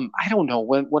don't know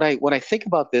when I think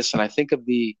about this and I think of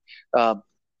the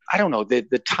I don't know, the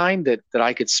time that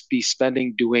I could be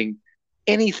spending doing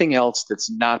anything else that's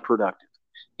not productive,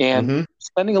 and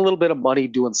spending a little bit of money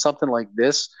doing something like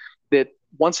this, that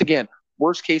once again,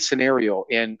 worst case scenario,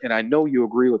 and I know you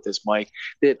agree with this, Mike,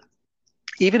 that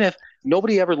even if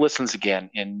nobody ever listens again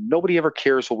and nobody ever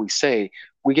cares what we say,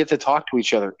 we get to talk to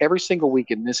each other every single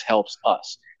week, and this helps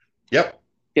us. Yep.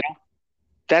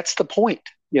 That's the point,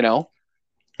 Yeah.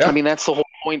 I mean, that's the whole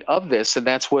point of this. And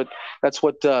that's what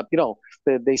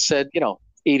they said,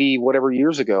 80 whatever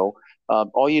years ago,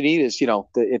 all you need is,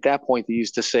 at that point they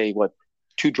used to say, what,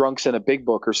 2 drunks and a big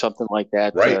book or something like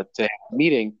that, to have a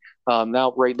meeting.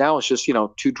 Right now it's just,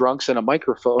 2 drunks and a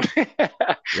microphone,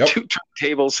 2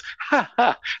 tables.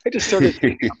 I just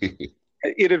started,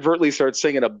 inadvertently started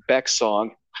singing a Beck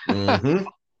song.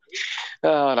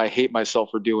 And I hate myself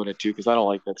for doing it too, because I don't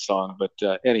like that song, but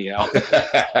anyhow.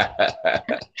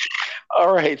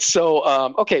 All right. So,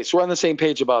 okay. So we're on the same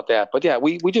page about that, but yeah,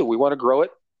 we do. We want to grow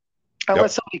it.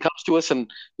 Unless somebody comes to us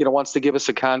and wants to give us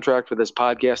a contract for this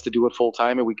podcast to do it full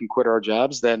time, and we can quit our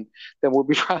jobs, then we'll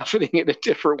be profiting in a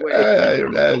different way.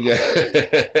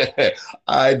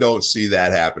 I don't see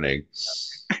that happening.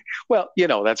 Well,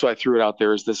 that's why I threw it out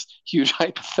there as this huge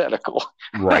hypothetical.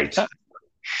 Right.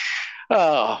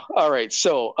 Oh, all right.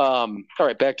 So, all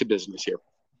right, back to business here.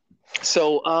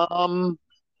 So,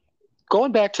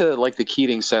 going back to like the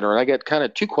Keating Center, and I got kind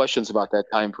of two questions about that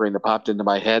time frame that popped into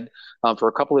my head for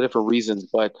a couple of different reasons.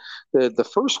 But the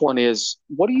first one is,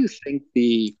 what do you think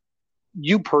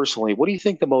you personally, what do you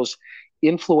think the most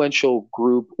influential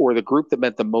group or the group that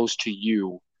meant the most to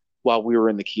you while we were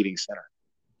in the Keating Center?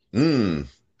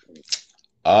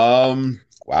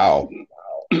 Wow.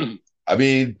 I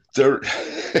mean, there.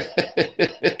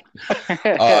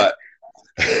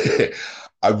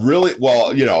 I really,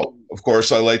 of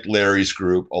course, I liked Larry's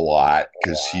group a lot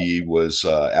because he was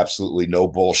absolutely no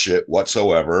bullshit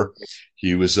whatsoever.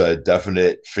 He was a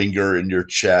definite finger in your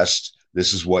chest.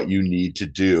 This is what you need to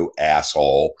do,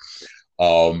 asshole,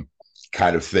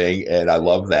 kind of thing. And I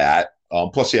love that.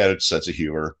 Plus, he had a sense of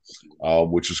humor,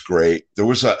 which was great. There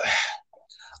was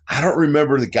I don't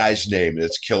remember the guy's name.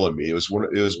 It's killing me. It was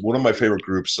one of my favorite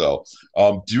groups, though.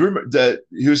 Do you remember that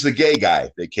he was the gay guy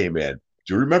that came in?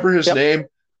 Do you remember his name?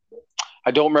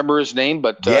 I don't remember his name,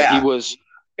 but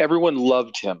everyone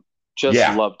loved him.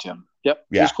 Loved him. Yep.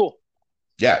 Yeah. He was cool.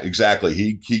 Yeah, exactly.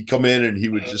 He'd come in and he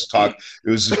would just talk. It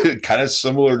was kind of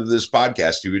similar to this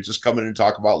podcast. He would just come in and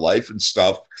talk about life and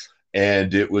stuff.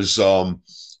 And it was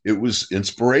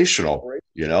inspirational.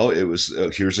 It was,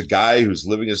 here's a guy who's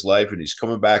living his life and he's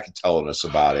coming back and telling us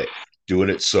about it, doing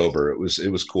it sober. It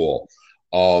was cool.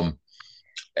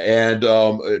 And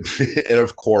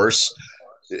of course,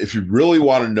 if you really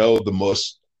want to know the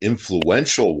most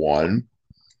influential one,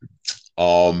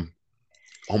 oh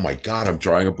my God, I'm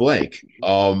drawing a blank.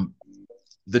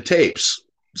 The tapes,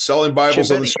 selling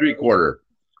Bibles on the street corner.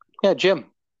 Yeah, Jim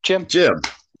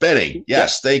Benning.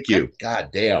 Yes, thank you.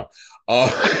 God damn.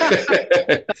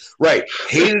 Right.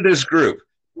 Hated his group.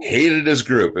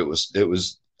 It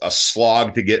was a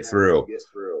slog to get through,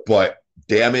 but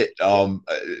damn it.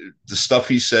 The stuff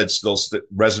he said still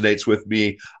resonates with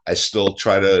me. I still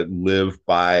try to live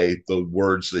by the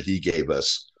words that he gave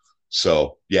us.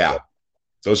 So yeah,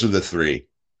 those are the three.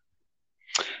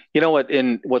 You know what?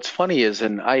 And what's funny is,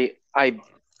 and I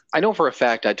know for a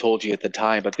fact I told you at the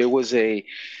time, but there was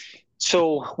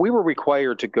so we were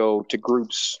required to go to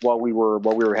groups while we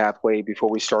were halfway before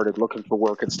we started looking for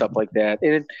work and stuff like that.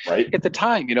 And at the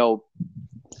time,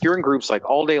 you're in groups like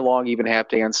all day long, even half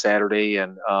day on Saturday.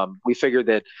 And we figured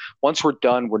that once we're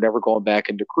done, we're never going back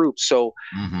into groups. So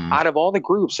out of all the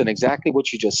groups, and exactly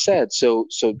what you just said, so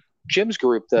Jim's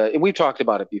group, and we've talked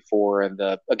about it before. And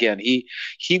again,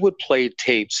 he would play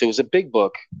tapes. It was a big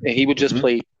book, and he would just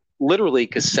play literally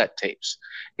cassette tapes.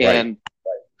 And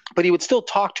but he would still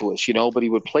talk to us, but he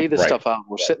would play this stuff out.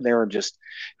 We're sitting there and just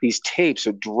these tapes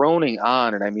are droning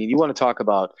on. And I mean, you want to talk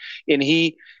about, and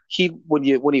he when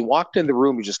he walked in the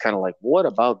room, you're just kind of like, what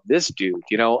about this dude?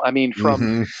 I mean,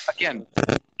 from again,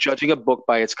 judging a book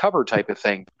by its cover type of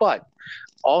thing. But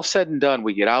all said and done,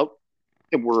 we get out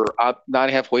and we're not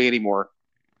halfway anymore.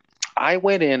 I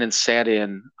went in and sat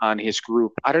in on his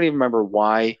group. I don't even remember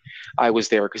why I was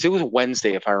there because it was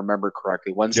Wednesday, if I remember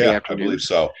correctly, Wednesday afternoon. I believe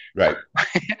so. Right.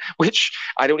 Which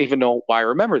I don't even know why I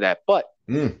remember that. But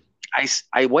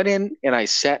I went in and I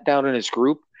sat down in his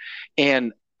group,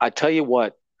 and I tell you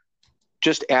what,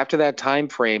 just after that time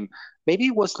frame, maybe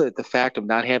it was the fact of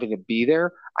not having to be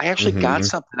there. I actually got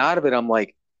something out of it. I'm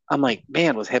like,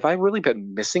 man, have I really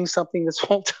been missing something this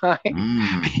whole time?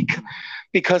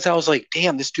 Because I was like,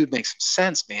 damn, this dude makes some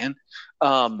sense, man.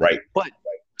 But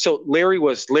so Larry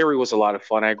was a lot of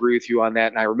fun. I agree with you on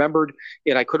that. And I remembered,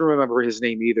 and I couldn't remember his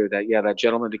name either, that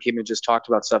gentleman that came and just talked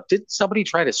about stuff. Did somebody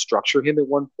try to structure him at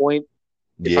one point?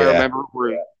 If I remember.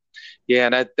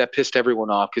 And that pissed everyone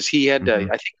off because he had I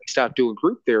think he stopped doing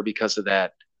group there because of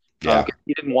that.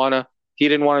 He didn't want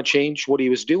to change what he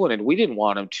was doing, and we didn't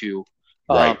want him to.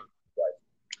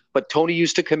 But Tony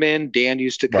used to come in, Dan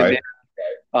used to come in.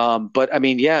 But I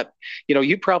mean,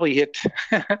 you probably hit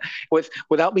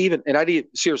without me even, and I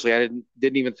didn't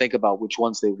even think about which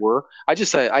ones they were.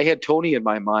 I had Tony in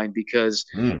my mind because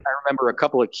I remember a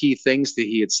couple of key things that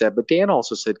he had said, but Dan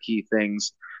also said key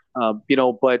things,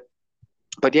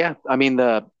 but yeah, I mean,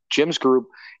 the Jim's group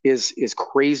is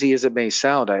crazy as it may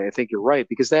sound. I think you're right,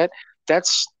 because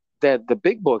that's the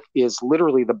big book is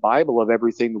literally the Bible of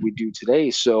everything that we do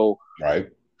today. So,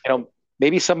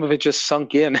 maybe some of it just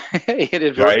sunk in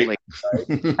inadvertently.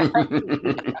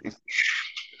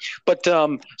 But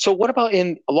so what about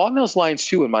in along those lines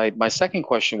too? And my second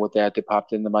question with that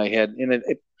popped into my head, and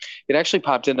it actually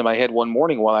popped into my head one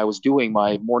morning while I was doing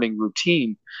my morning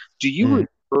routine. Do you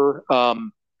remember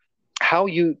how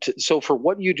you so for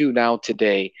what you do now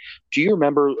today? Do you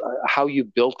remember how you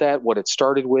built that, what it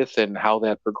started with, and how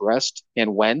that progressed,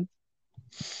 and when?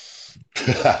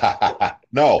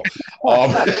 No.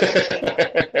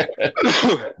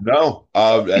 No.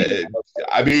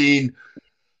 I mean,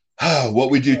 what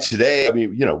we do today, I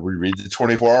mean, we read the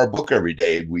 24-hour book every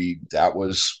day. That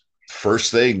was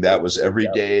first thing. That was every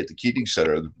day at the Keating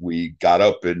Center. We got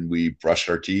up and we brushed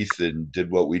our teeth and did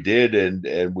what we did.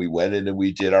 And we went in and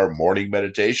we did our morning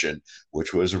meditation,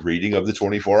 which was a reading of the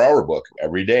 24-hour book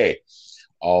every day.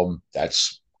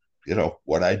 That's,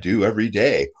 what I do every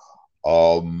day.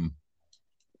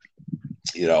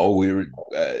 We would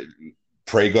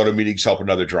pray, go to meetings, help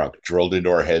another drunk, drilled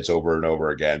into our heads over and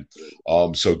over again.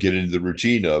 So get into the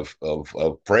routine of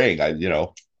praying.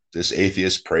 This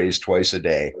atheist prays twice a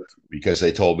day because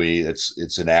they told me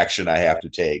it's an action I have to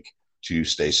take to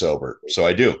stay sober. So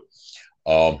I do.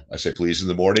 I say please in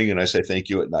the morning and I say thank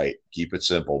you at night. Keep it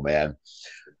simple, man.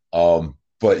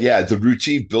 But yeah, the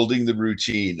routine, building the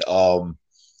routine.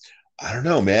 I don't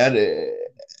know, man.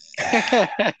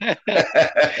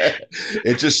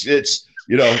 It's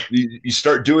you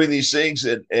start doing these things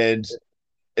and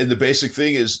the basic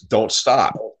thing is don't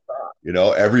stop.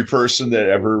 Every person that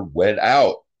ever went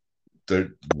out,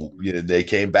 they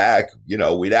came back,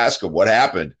 we'd ask them what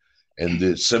happened, and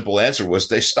the simple answer was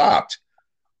they stopped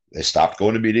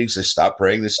going to meetings, they stopped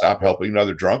praying, they stopped helping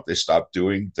another drunk, they stopped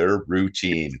doing their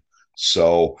routine.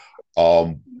 So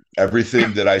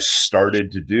everything that I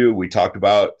started to do, we talked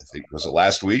about, I think was it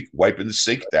last week, wiping the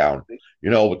sink down.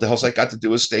 What the hell's that got to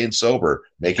do with staying sober?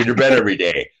 Making your bed every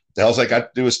day. What the hell's that got to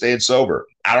do with staying sober?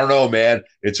 I don't know, man.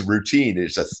 It's a routine.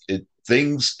 It's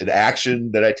things, an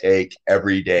action that I take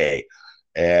every day.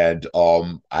 And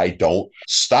I don't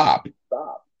stop.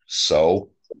 So,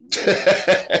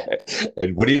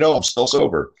 and what do you know? I'm still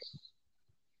sober.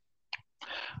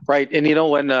 Right. And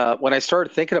when I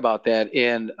started thinking about that,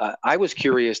 and I was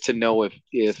curious to know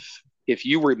if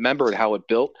you remembered how it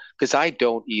built, because I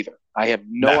don't either. I have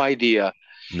no idea.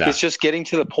 Nah. It's just getting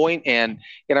to the point, and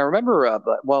I remember.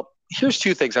 Here's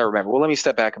two things I remember. Well, let me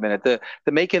step back a minute. The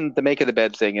making the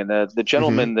bed thing, and the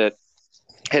gentleman that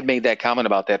had made that comment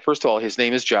about that. First of all, his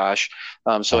name is Josh.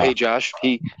 Hey, Josh.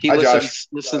 He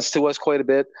listens to us quite a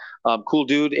bit. Cool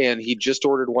dude, and he just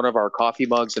ordered one of our coffee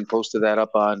mugs and posted that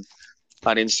up on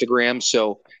Instagram.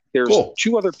 So there's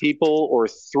two other people or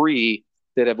three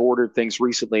that have ordered things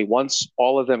recently. Once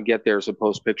all of them get theirs and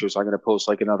post pictures, I'm going to post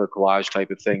like another collage type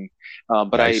of thing.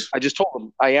 But nice. I just told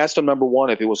him, I asked him, number one,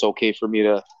 if it was okay for me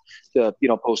to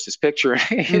post his picture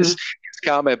and his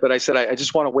comment. But I said, I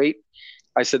just want to wait.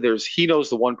 I said, he knows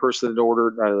the one person that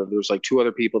ordered, there's like two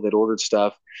other people that ordered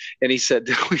stuff. And he said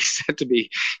to me,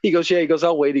 he goes,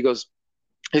 I'll wait. He goes,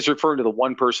 he's referring to the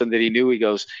one person that he knew. He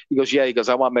goes,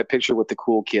 I want my picture with the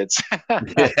cool kids.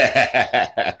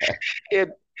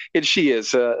 And she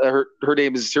is, her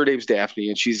name's Daphne,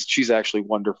 and she's actually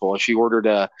wonderful. She ordered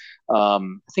a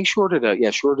shirt,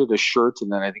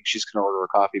 and then I think she's going to order a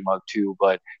coffee mug too.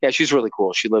 But yeah, she's really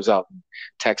cool. She lives out in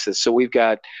Texas. So we've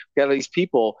got these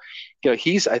people. I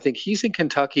think he's in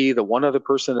Kentucky. The one other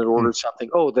person that ordered something,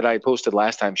 that I posted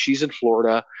last time, she's in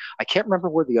Florida. I can't remember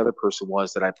where the other person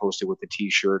was that I posted with the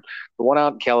T-shirt. The one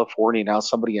out in California, now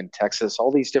somebody in Texas.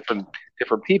 All these different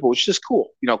people, which is just cool.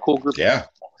 Cool group. Yeah.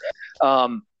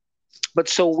 But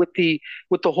so with the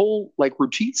whole like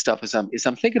routine stuff, as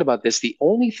I'm thinking about this, the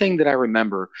only thing that I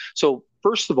remember. So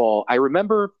first of all, I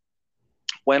remember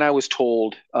when I was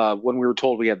told, when we were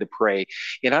told we had to pray,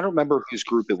 and I don't remember whose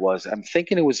group it was. I'm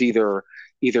thinking it was either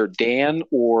Dan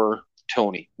or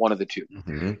Tony, one of the two.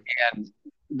 Mm-hmm. And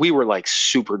we were like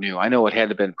super new. I know it had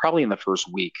to have been probably in the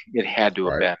first week. It had to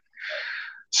have been.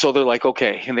 So they're like,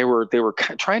 okay. And they were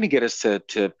trying to get us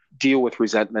to deal with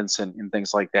resentments and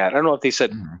things like that. I don't know if they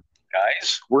said,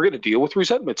 guys, we're going to deal with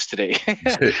resentments today.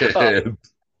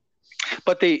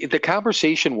 But the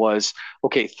conversation was,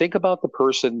 okay, think about the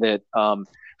person that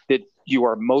you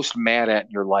are most mad at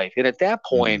in your life. And at that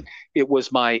point, it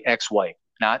was my ex-wife,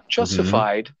 not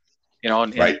justified,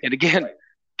 and again,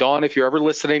 Dawn, if you're ever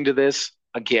listening to this,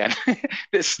 again,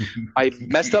 I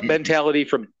messed up mentality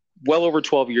from well over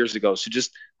 12 years ago. So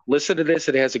just listen to this.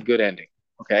 It has a good ending.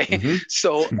 Okay.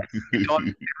 So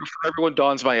Dawn, for everyone,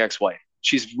 Dawn's my ex-wife.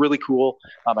 She's really cool.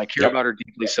 I care about her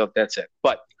deeply. So that's it.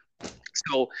 But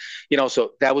so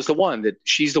that was the one that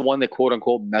she's the one that quote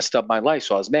unquote messed up my life.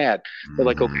 So I was mad. They're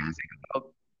like, okay,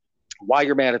 why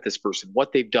you're mad at this person,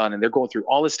 what they've done, and they're going through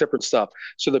all this different stuff.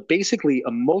 So they're basically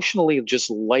emotionally just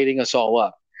lighting us all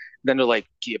up. Then they're like,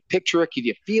 "Do you picture it? Can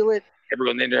you feel it?"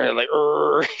 Everyone in there like,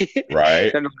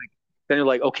 Right. then you're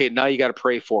like, "Okay, now you got to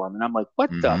pray for them." And I'm like,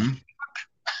 "What the?"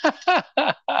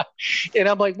 And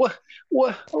I'm like, "What?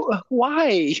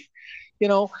 Why?"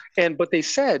 But they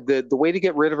said that the way to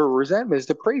get rid of a resentment is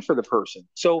to pray for the person.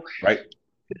 So right.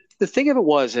 The thing of it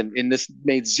was, and this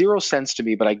made zero sense to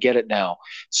me, but I get it now.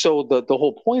 So the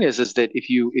whole point is that if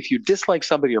you dislike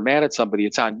somebody or mad at somebody,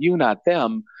 it's on you, not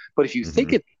them. But if you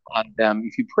think it's on them,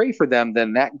 if you pray for them,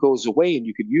 then that goes away, and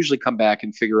you could usually come back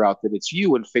and figure out that it's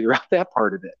you and figure out that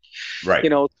part of it. Right.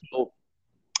 So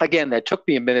again, that took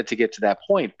me a minute to get to that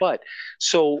point. But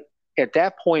so at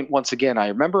that point, once again, I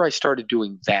remember I started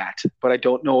doing that, but I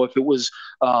don't know if it was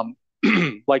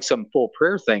like some full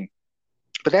prayer thing.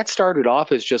 But that started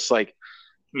off as just like,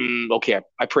 okay,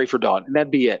 I pray for Dawn, and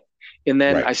that'd be it. And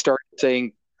then I started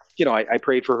saying, I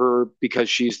prayed for her because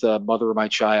she's the mother of my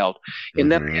child.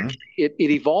 And then it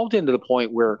evolved into the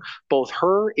point where both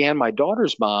her and my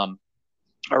daughter's mom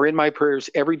are in my prayers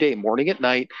every day, morning and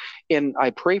night. And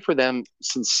I pray for them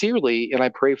sincerely, and I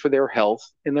pray for their health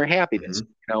and their happiness.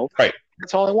 Right.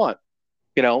 That's all I want,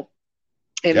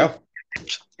 and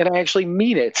I actually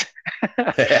mean it.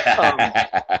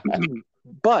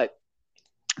 But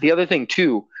the other thing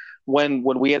too, when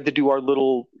we had to do our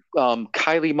little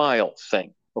Kylie Mile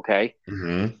thing, okay,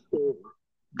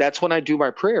 that's when I do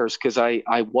my prayers, because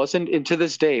I wasn't, and to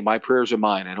this day, my prayers are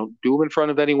mine. I don't do them in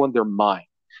front of anyone; they're mine.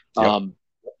 I'm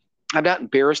not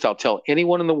embarrassed. I'll tell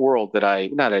anyone in the world that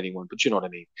not anyone, but you know what I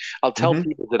mean. I'll tell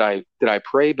people that I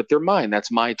pray, but they're mine.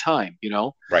 That's my time,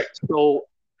 Right. So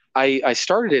I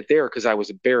started it there because I was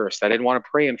embarrassed. I didn't want to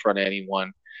pray in front of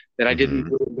anyone. That I didn't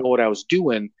really know what I was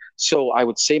doing. So I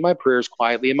would say my prayers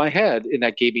quietly in my head, and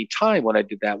that gave me time when I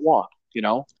did that walk,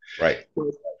 Right.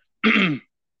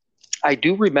 I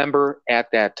do remember at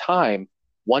that time,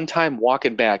 one time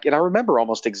walking back, and I remember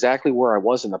almost exactly where I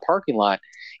was in the parking lot.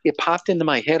 It popped into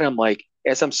my head. I'm like,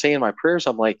 as I'm saying my prayers,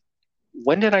 I'm like,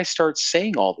 when did I start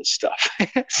saying all this stuff?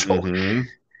 So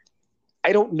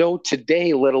I don't know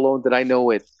today, let alone that I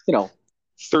know it,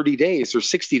 30 days or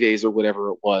 60 days or whatever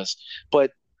it was.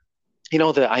 But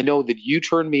that I know that you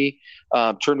turned me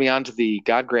on to the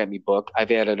God Grant Me book. I've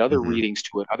added other readings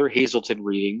to it, other Hazelton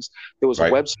readings. There was a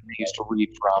website I used to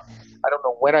read from. I don't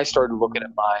know when I started looking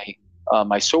at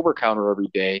my sober counter every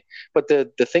day, but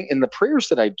the thing in the prayers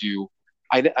that I do,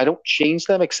 I don't change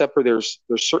them, except for there's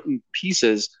certain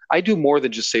pieces. I do more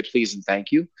than just say please and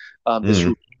thank you. This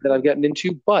routine that I've gotten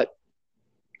into, but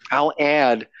I'll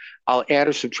add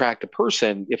or subtract a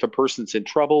person if a person's in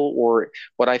trouble or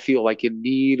what I feel like in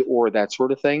need or that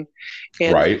sort of thing.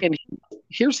 And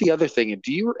here's the other thing.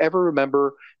 Do you ever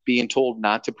remember being told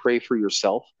not to pray for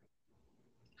yourself?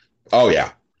 Oh,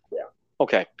 yeah.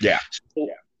 Okay. Yeah.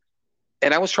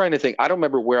 And I was trying to think, I don't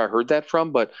remember where I heard that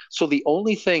from, but so the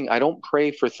only thing, I don't pray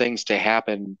for things to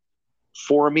happen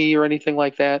for me or anything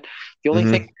like that. The only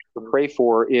thing I pray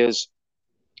for is,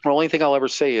 the only thing I'll ever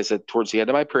say is that towards the end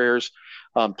of my prayers,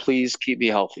 please keep me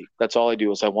healthy. That's all I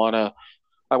do is I want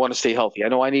to stay healthy. I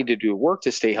know I need to do work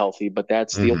to stay healthy, but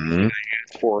that's the only thing I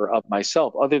ask for of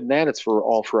myself. Other than that, it's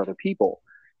for other people,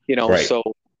 So,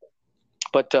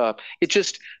 but it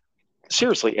just,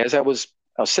 seriously, as I was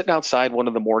sitting outside one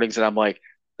of the mornings, and I'm like,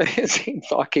 the same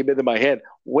thought came into my head.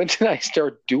 When did I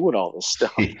start doing all this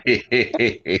stuff?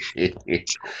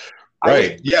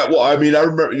 Right. Yeah. Well, I mean, I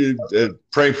remember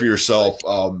praying for yourself.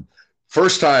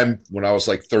 First time when I was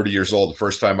like 30 years old, the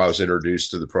first time I was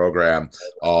introduced to the program,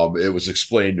 it was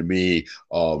explained to me,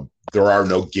 there are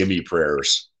no gimme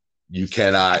prayers. You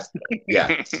cannot.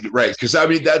 Yeah. Right. Because I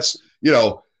mean, that's,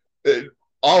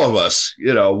 all of us,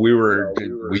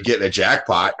 we get a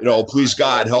jackpot, please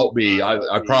God help me.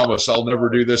 I promise I'll never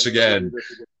do this again.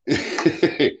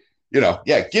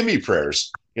 Give me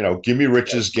prayers, give me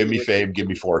riches, give me fame, give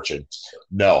me fortune.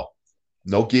 No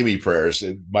gimme prayers.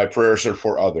 My prayers are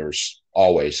for others.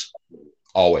 Always.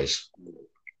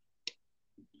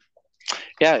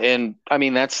 Yeah. And I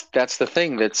mean, that's the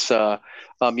thing that's, the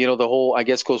whole, I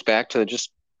guess, goes back to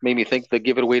just made me think the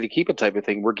give it away to keep it type of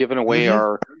thing. We're giving away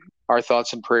our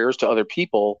thoughts and prayers to other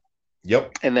people.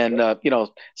 Yep. And then,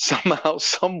 somehow,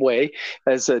 some way,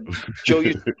 as Joe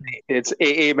used to say, it's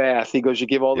AA math. He goes, you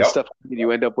give all this stuff and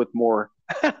you end up with more.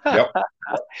 Yep.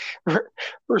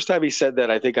 First time he said that,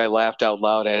 I think I laughed out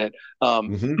loud at it.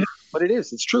 But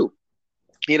it's true.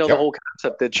 The whole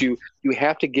concept that you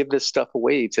have to give this stuff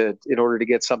away in order to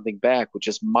get something back, which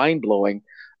is mind blowing.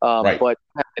 But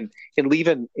and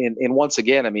leaving, and once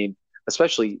again, I mean,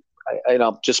 especially and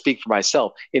I'll just speak for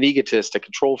myself, an egotist, a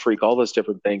control freak, all those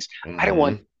different things. I don't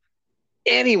want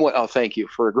anyone. Oh, thank you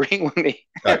for agreeing with me.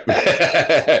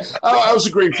 I was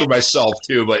agreeing for myself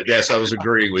too, but yes, I was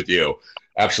agreeing with you.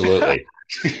 Absolutely.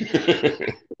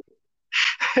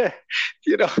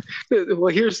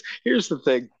 Well, here's the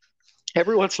thing.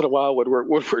 Every once in a while, when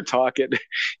we're talking,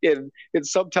 and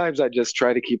sometimes I just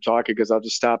try to keep talking because I'll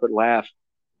just stop and laugh.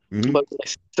 Mhm. But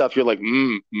stuff you're like,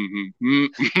 and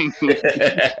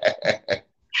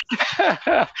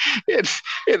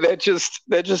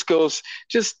that just goes,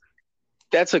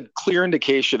 that's a clear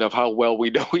indication of how well we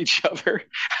know each other.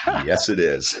 Yes, it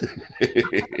is.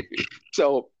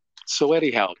 So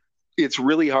anyhow, it's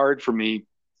really hard for me,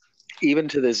 even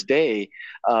to this day,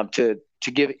 to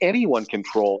give anyone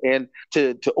control and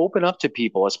to open up to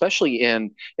people, especially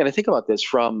and I think about this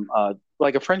from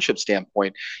like a friendship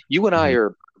standpoint. You and I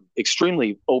are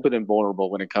extremely open and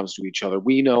vulnerable when it comes to each other.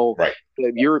 We know Right.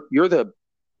 that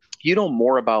you know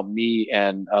more about me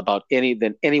and about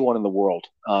than anyone in the world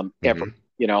ever,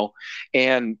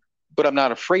 but I'm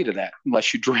not afraid of that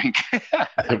unless you drink.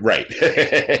 Right.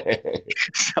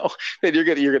 So then you're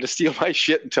gonna steal my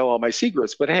shit and tell all my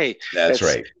secrets. But hey, that's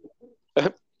right.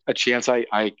 A chance I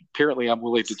apparently I'm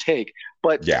willing to take.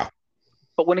 But yeah.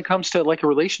 But when it comes to like a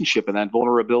relationship and that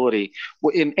vulnerability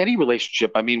in any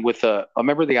relationship, I mean, with a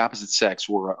member of the opposite sex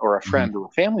or a friend or a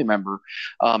family member,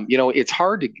 it's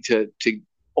hard to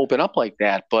open up like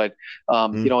that. But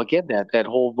again, that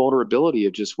whole vulnerability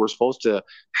of just we're supposed to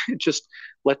just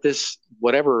let this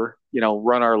whatever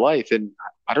run our life, and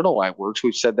I don't know why it works.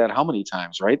 We've said that how many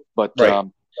times, right? But right.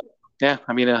 Yeah,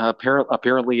 I mean,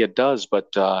 apparently it does. But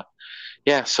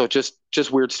yeah, so just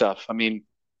weird stuff. I mean,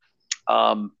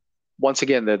 once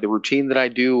again, the routine that I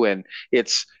do, and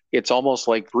it's almost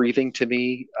like breathing to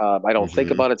me. I don't think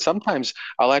about it. Sometimes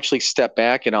I'll actually step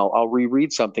back and I'll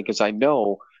reread something because I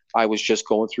know I was just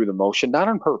going through the motion, not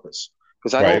on purpose,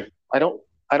 because I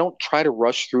don't try to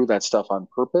rush through that stuff on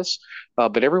purpose.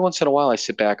 But every once in a while I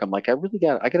sit back, I'm like, I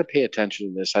got to pay attention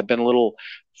to this. I've been a little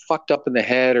fucked up in the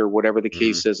head or whatever the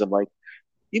case is. I'm like,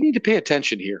 you need to pay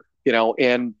attention here,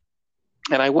 and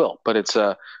I will, but it's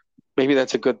maybe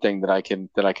that's a good thing that I can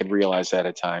realize that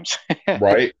at times.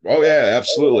 Right. Oh yeah,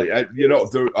 absolutely.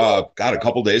 God, a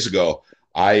couple days ago,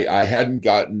 I hadn't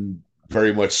gotten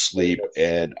very much sleep,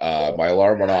 and my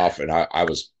alarm went off, and I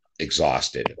was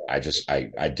exhausted. I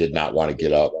did not want to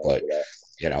get up, but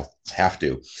have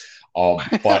to.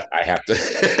 But I have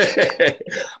to.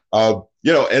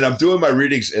 And I'm doing my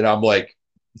readings, and I'm like,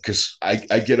 because I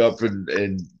get up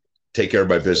and take care of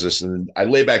my business, and I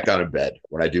lay back down in bed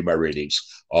when I do my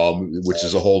readings, which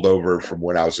is a holdover from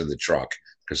when I was in the truck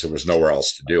because there was nowhere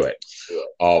else to do it.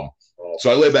 So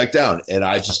I lay back down, and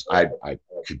I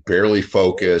could barely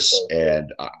focus,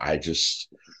 and I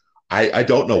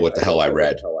don't know what the hell I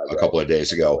read a couple of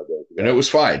days ago, and it was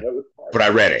fine, but I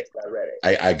read it.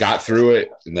 I got through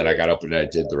it, and then I got up and I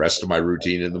did the rest of my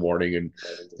routine in the morning,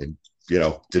 and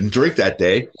didn't drink that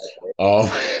day.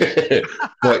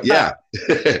 But yeah,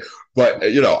 but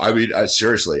I mean,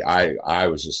 seriously, I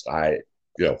was just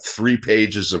 3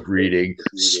 pages of reading,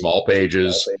 small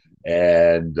pages,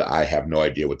 and I have no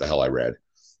idea what the hell I read,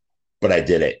 but I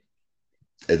did it.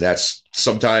 And that's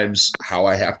sometimes how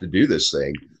I have to do this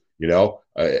thing.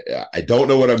 I don't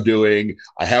know what I'm doing.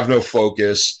 I have no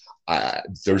focus.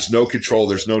 There's no control.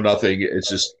 There's no nothing. It's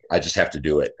just, I just have to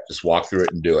do it. Just walk through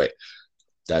it and do it.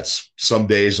 Some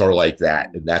days are like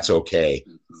that, and that's okay.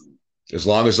 As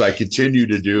long as I continue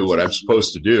to do what I'm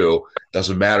supposed to do, it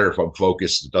doesn't matter if I'm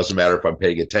focused. It doesn't matter if I'm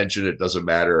paying attention. It doesn't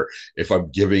matter if I'm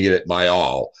giving it my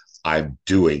all. I'm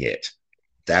doing it.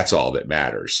 That's all that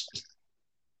matters.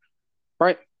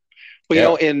 Right.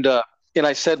 Well, and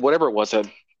I said whatever it was,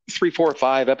 3, 4,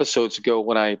 5 episodes ago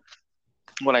when I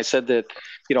said that,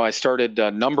 I started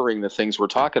numbering the things we're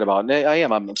talking about.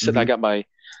 And I'm sitting. I got my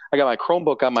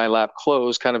Chromebook on my lap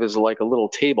closed, kind of as like a little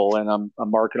table, and I'm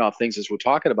marking off things as we're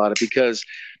talking about it, because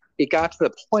it got to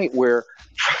the point where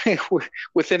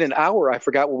within an hour I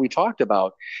forgot what we talked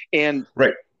about. And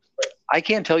right. I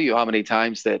can't tell you how many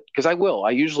times that, because I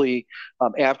usually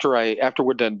after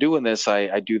we're done doing this,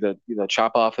 I do the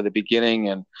chop off at the beginning,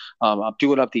 and I'm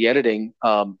doing up the editing,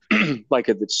 like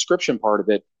the description part of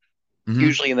it.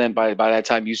 Usually, and then by that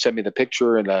time you send me the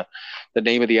picture and the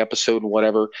name of the episode and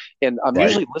whatever, and I'm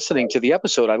usually listening to the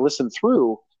episode. I listen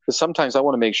through because sometimes I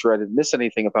want to make sure I didn't miss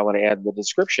anything if I want to add the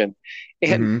description,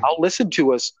 and I'll listen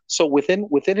to us. So within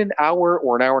an hour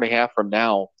or an hour and a half from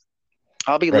now,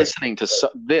 I'll be listening to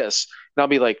this, and I'll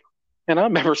be like, And I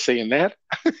remember saying that.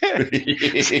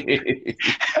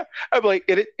 I'm like,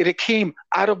 it came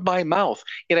out of my mouth,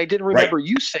 and I didn't remember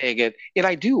you saying it. And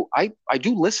I do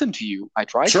listen to you. I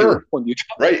try to when you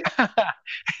talk. Right.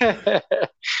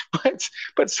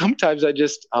 but sometimes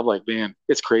I'm like, man,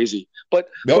 it's crazy. But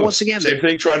once again, same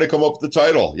thing. Trying to come up with the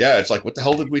title. Yeah, it's like, what the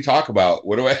hell did we talk about?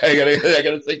 What do I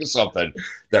gotta think of something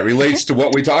that relates to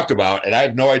what we talked about, and I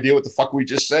have no idea what the fuck we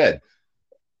just said.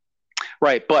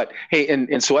 Right. But hey,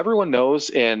 and so everyone knows,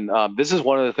 and this is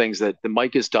one of the things that the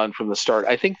Mike has done from the start.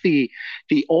 I think the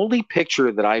only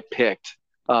picture that I picked,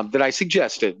 that I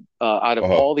suggested out of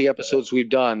all the episodes we've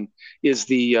done, is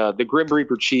the Grim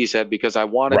Reaper cheese head, because I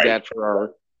wanted that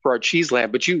for our cheese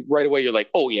lamp. But you right away, you're like,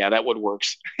 oh yeah, that one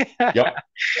works. Yep.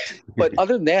 But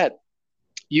other than that,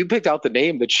 you picked out the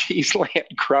name, the Cheeseland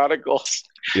Chronicles.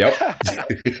 Yep.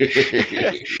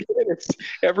 It's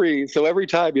every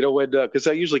time, when, because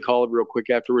I usually call him real quick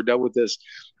after we're done with this.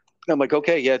 I'm like,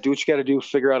 okay, yeah, do what you got to do,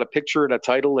 figure out a picture and a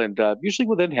title, and usually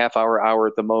within half hour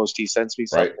at the most, he sends me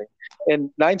something. Right. And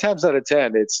 9 times out of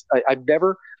 10, it's I've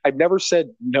never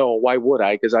said no. Why would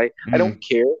I? Because I don't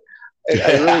care.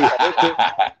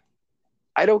 I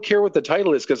don't care what the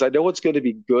title is, because I know it's going to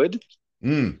be good.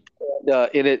 And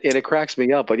it cracks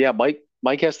me up. But yeah, Mike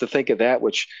has to think of that,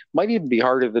 which might even be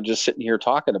harder than just sitting here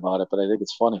talking about it. But I think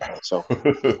it's funny. So,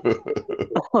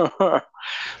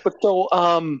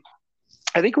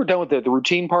 I think we're done with the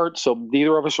routine part. So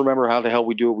neither of us remember how the hell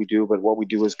we do what we do, but what we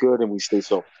do is good, and we stay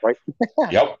sober, right?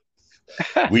 Yep.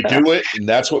 We do it, and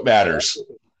that's what matters.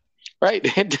 Right.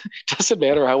 It doesn't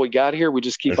matter how we got here. We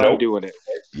just keep on doing it.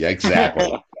 Yeah,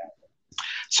 exactly.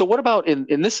 So what about,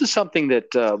 and this is something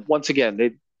that, once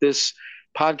again, this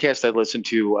podcast I listened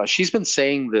to, she's been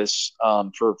saying this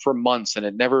for months, and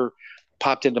it never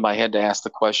popped into my head to ask the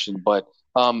question, but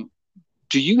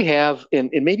do you have,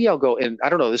 and maybe I'll go, and I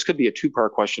don't know, this could be a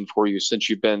 2-part question for you, since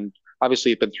you've been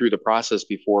through the process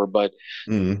before, but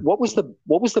what was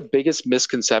the biggest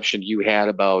misconception you had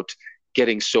about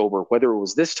getting sober, whether it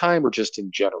was this time or just in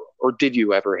general, or did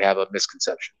you ever have a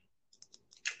misconception?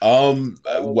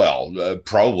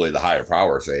 Probably the higher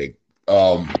power thing.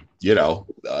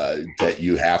 That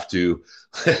you have to,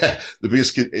 the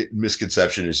biggest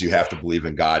misconception is you have to believe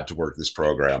in God to work this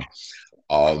program.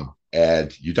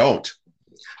 And you don't.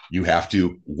 You have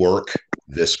to work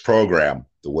this program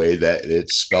the way that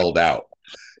it's spelled out.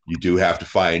 You do have to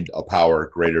find a power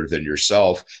greater than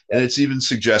yourself. And it's even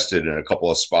suggested in a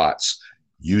couple of spots,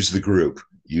 use the group,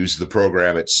 use the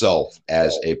program itself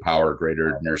as a power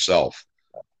greater than yourself.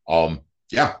 You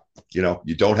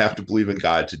don't have to believe in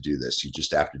God to do this. You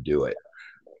just have to do it.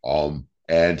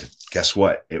 And guess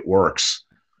what? It works.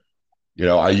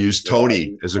 I use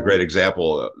Tony as a great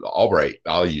example. Albright,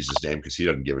 I'll use his name because he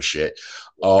doesn't give a shit.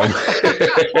 He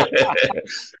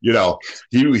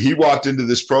walked into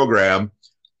this program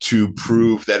to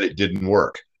prove that it didn't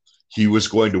work. He was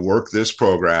going to work this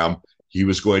program. He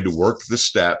was going to work the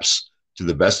steps to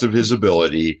the best of his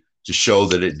ability to show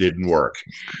that it didn't work.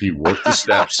 He worked the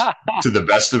steps to the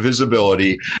best of his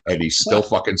ability, and he's still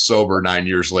fucking sober 9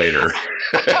 years later.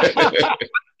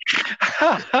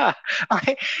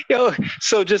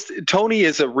 So just Tony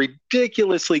is a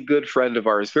ridiculously good friend of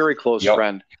ours, very close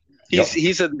friend.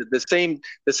 He's at the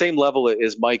same level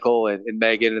as Michael and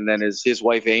Megan, and then his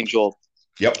wife Angel.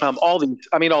 Yep. All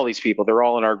these people, they're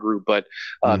all in our group, but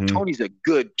Tony's a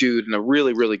good dude and a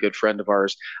really, really good friend of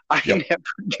ours. I never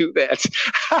do that.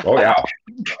 Oh yeah.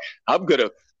 I'm gonna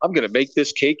make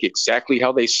this cake exactly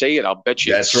how they say it. I'll bet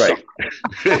you. That's right.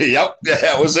 Yep,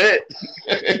 that was it.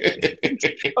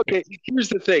 Okay, here's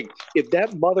the thing: if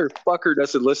that motherfucker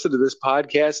doesn't listen to this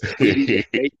podcast, we need to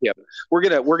make him. We're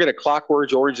gonna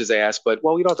clockwork Orange's ass, but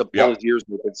we don't have to pull his ears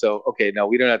with it. So okay, no,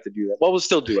 we don't have to do that. Well, we'll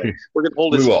still do it. We're gonna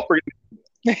hold his.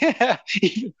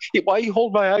 Why you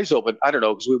hold my eyes open? I don't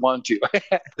know, because we want to.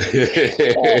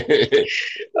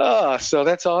 So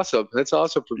that's awesome. That's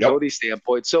awesome from Cody's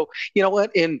standpoint. So you know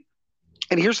what? And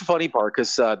here's the funny part,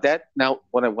 because that now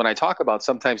when I talk about,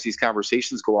 sometimes these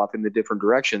conversations go off in the different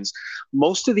directions.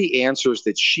 Most of the answers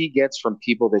that she gets from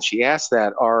people that she asks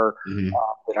that are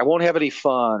that I won't have any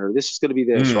fun, or this is going to be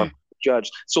this, or I'm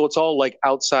judged. So it's all like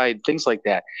outside things like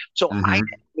that. So I hadn't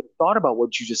even thought about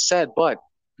what you just said, but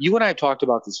you and I have talked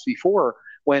about this before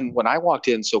when I walked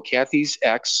in. So Kathy's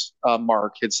ex,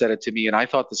 Mark, had said it to me, and I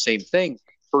thought the same thing.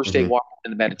 First day walking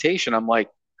in the meditation, I'm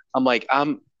like,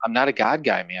 I'm not a God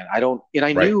guy, man. I don't, and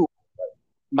I knew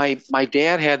my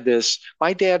dad had this.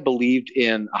 My dad believed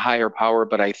in a higher power,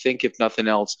 but I think if nothing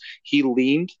else, he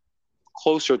leaned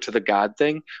closer to the God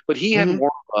thing. But he had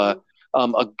more of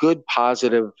a good,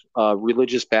 positive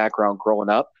religious background growing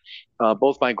up.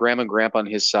 Both my grandma and grandpa on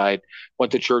his side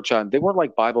went to church on. They weren't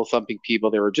like Bible thumping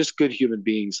people. They were just good human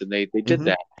beings, and they did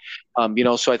that.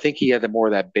 So I think he had more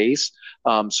of that base.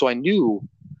 So I knew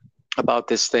about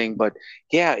this thing, but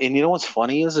yeah. And you know what's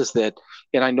funny is that,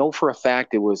 and I know for a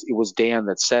fact it was Dan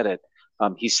that said it.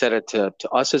 He said it to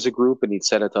us as a group, and he'd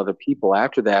said it to other people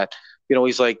after that.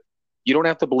 He's like, you don't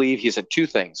have to believe. He said two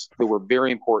things that were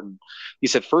very important. He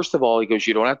said, first of all, he goes,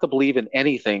 you don't have to believe in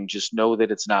anything. Just know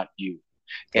that it's not you.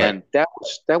 And that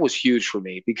was huge for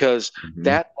me, because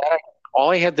that all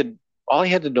I had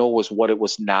to know was what it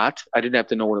was not. I didn't have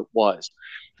to know what it was,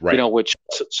 which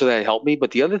so that helped me.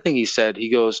 But the other thing he said, he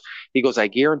goes, I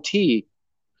guarantee.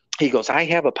 He goes, I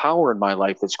have a power in my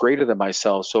life that's greater than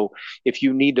myself. So if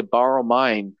you need to borrow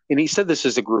mine, and he said this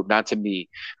as a group, not to me,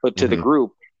 but to the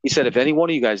group, he said, if any one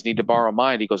of you guys need to borrow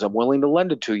mine, he goes, I'm willing to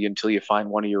lend it to you until you find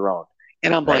one of your own.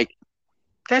 And I'm like,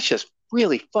 that's just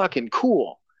really fucking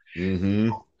cool.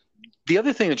 The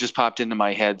other thing that just popped into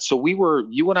my head. So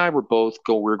you and I were we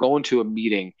were going to a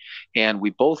meeting, and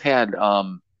we both had,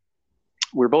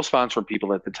 we were both sponsoring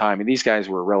people at the time, and these guys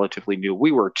were relatively new.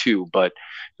 We were too, but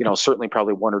certainly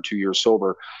probably 1 or 2 years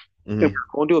sober. And we were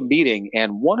going to a meeting,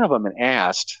 and one of them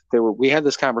asked. We had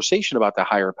this conversation about the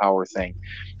higher power thing,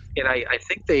 and I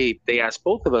think they asked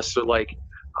both of us. They're like,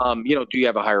 do you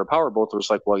have a higher power? Both of us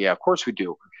like, well, yeah, of course we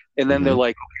do. And then they're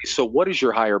like, okay, so what is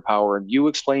your higher power? And you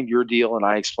explained your deal, and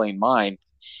I explained mine.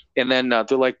 And then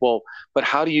they're like, well, but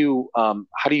how do you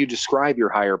describe your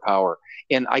higher power?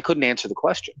 And I couldn't answer the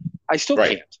question. I still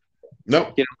can't.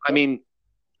 No.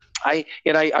 I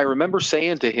remember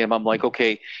saying to him, I'm like,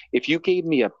 okay, if you gave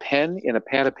me a pen and a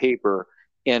pad of paper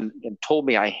and told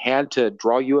me I had to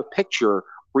draw you a picture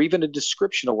or even a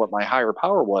description of what my higher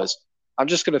power was, I'm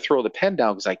just going to throw the pen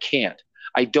down, because I can't.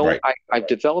 I don't. I've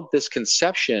developed this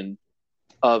conception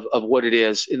of what it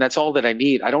is, and that's all that I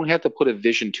need. I don't have to put a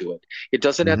vision to it. It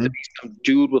doesn't have to be some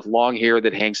dude with long hair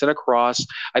that hangs in a cross.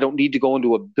 I don't need to go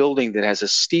into a building that has a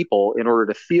steeple in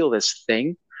order to feel this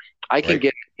thing. I can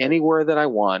get anywhere that I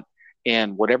want,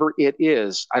 and whatever it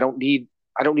is, I don't need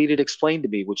it explained to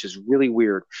me, which is really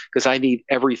weird, because I need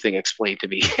everything explained to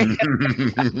me.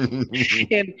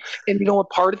 and a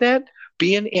part of that,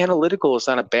 being analytical is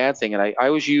not a bad thing. And I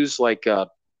always use like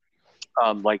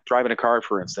driving a car,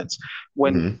 for instance,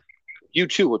 when you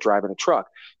too were driving a truck,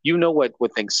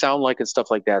 what things sound like and stuff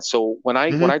like that. So when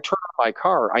I turn on my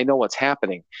car, I know what's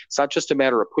happening. It's not just a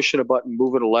matter of pushing a button,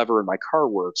 moving a lever, and my car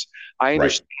works. I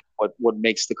understand what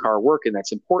makes the car work, and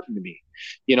that's important to me.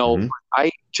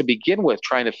 To begin with,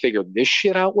 trying to figure this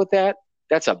shit out with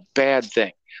that's a bad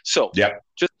thing. So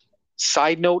just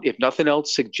side note, if nothing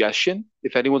else, suggestion,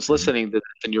 if anyone's listening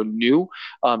and you're new,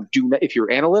 if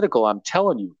you're analytical, I'm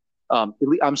telling you,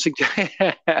 I'm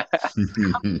suggesting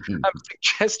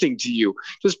to you,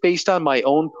 just based on my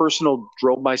own personal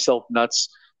drove myself nuts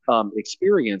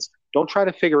experience, don't try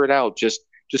to figure it out. Just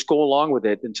go along with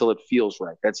it until it feels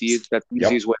right. That's the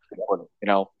easiest way to put it,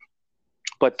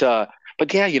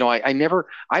 But yeah, I never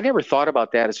thought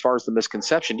about that as far as the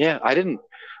misconception. Yeah, I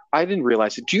didn't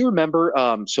realize it. Do you remember?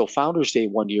 So Founders Day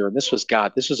one year, and this was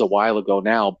a while ago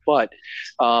now, but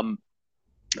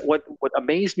what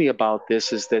amazed me about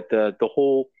this is that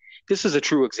this is a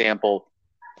true example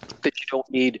that you don't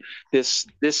need this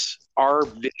our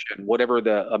vision, whatever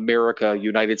the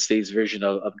United States vision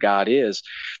of God is.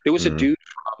 There was a dude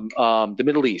from the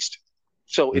Middle East.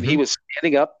 So and he was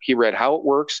standing up. He read how it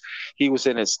works. He was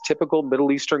in his typical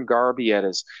Middle Eastern garb. He had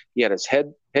his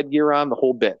headgear on, the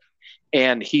whole bit.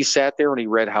 And he sat there and he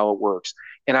read how it works.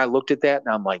 And I looked at that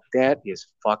and I'm like, that is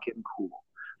fucking cool.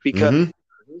 Because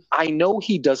I know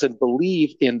he doesn't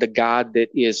believe in the God that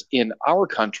is in our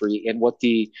country and what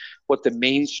the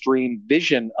mainstream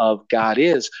vision of God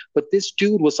is. But this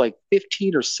dude was like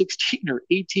 15 or 16 or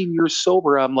 18 years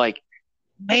sober. I'm like,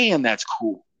 man, that's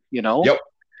cool. Yep.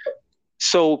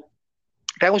 So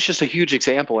that was just a huge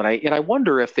example. And I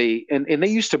wonder if they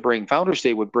used to bring, Founders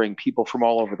Day would bring people from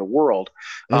all over the world.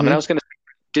 And I was going to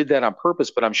did that on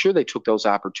purpose, but I'm sure they took those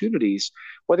opportunities,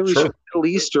 whether it's the Middle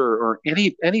East or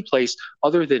any place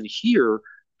other than here.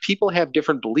 People have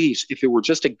different beliefs. If it were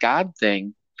just a God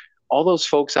thing, all those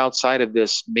folks outside of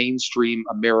this mainstream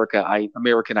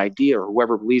American idea, or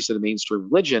whoever believes in the mainstream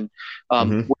religion, would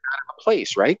not have a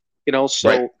place, right?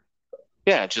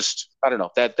 Yeah, just, I don't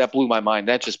know, that blew my mind.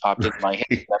 That just popped into my head.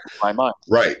 That blew my mind.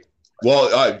 Right.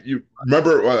 Well, you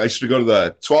remember I used to go to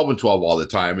the 12 and 12 all the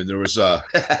time, and there was a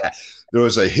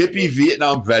hippie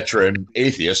Vietnam veteran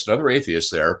atheist, another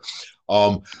atheist there.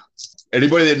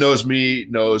 Anybody that knows me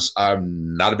knows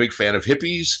I'm not a big fan of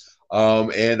hippies.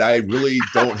 And I really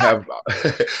don't have,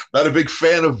 not a big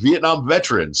fan of Vietnam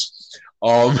veterans.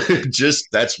 Just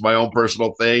that's my own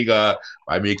personal thing.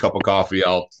 Buy me a cup of coffee.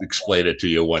 I'll explain it to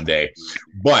you one day.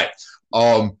 But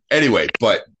anyway,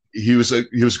 but he was a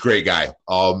great guy.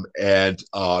 And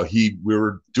we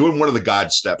were doing one of the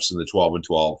God steps in the 12 and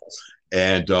 12.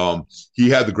 And he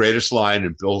had the greatest line,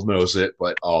 and Bill knows it,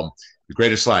 but the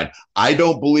greatest line: I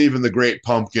don't believe in the great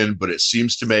pumpkin, but it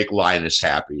seems to make Linus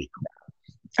happy.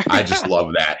 I just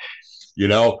love that.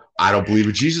 I don't believe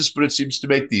in Jesus, but it seems to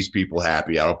make these people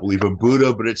happy. I don't believe in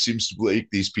Buddha, but it seems to make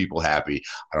these people happy.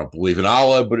 I don't believe in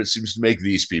Allah, but it seems to make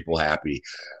these people happy.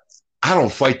 I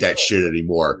don't fight that shit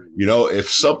anymore. If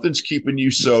something's keeping you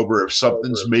sober, if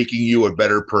something's making you a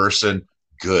better person,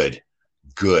 good.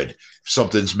 If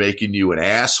something's making you an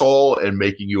asshole and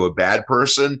making you a bad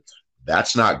person,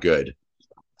 that's not good.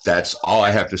 That's all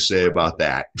I have to say about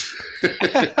that.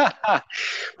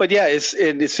 But yeah,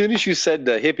 and as soon as you said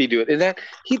the hippie dude, and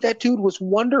that dude was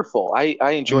wonderful. I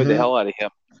enjoyed the hell out of him.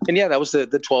 And yeah, that was the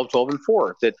 12, 12, and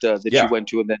 4 that you went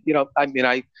to. And then,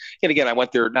 I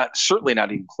went there, certainly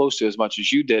not even close to as much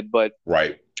as you did, but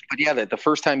right. But yeah, the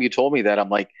first time you told me that, I'm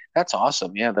like, that's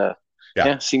awesome. Yeah,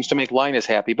 seems to make Linus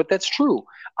happy, but that's true.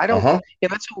 I don't,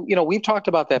 and that's, we've talked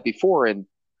about that before, and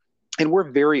we're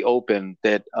very open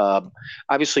that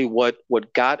obviously what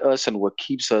got us and what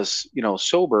keeps us,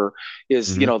 sober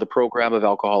is, the program of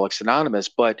Alcoholics Anonymous.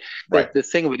 But the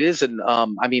thing of it is, and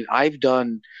I've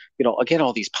done, again,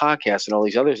 all these podcasts and all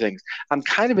these other things. I'm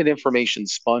kind of an information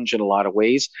sponge in a lot of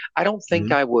ways. I don't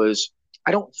think I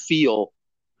don't feel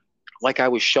like I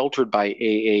was sheltered by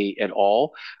AA at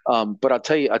all. But I'll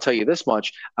tell you this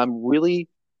much: I'm really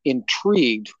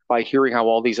intrigued by hearing how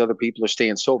all these other people are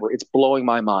staying sober. It's blowing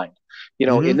my mind.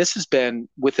 And this has been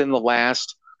within the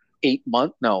last 8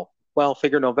 months. No, well,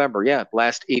 figure November. Yeah.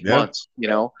 Last 8 months,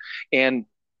 and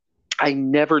I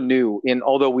never knew. And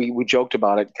although we joked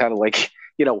about it, kind of like,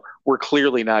 we're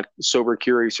clearly not sober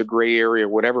curious or gray area or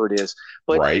whatever it is,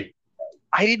 but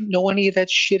I didn't know any of that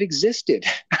shit existed.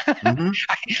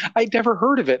 I'd never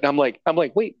heard of it. And I'm like,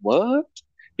 wait, what?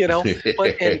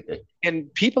 But,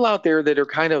 and people out there that are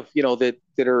kind of,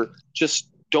 that are just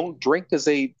don't drink because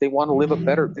they want to live a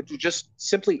better, they're just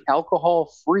simply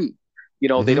alcohol free. They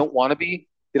don't want to be,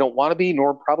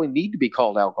 nor probably need to be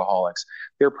called alcoholics.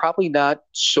 They're probably not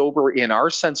sober in our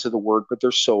sense of the word, but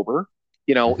they're sober,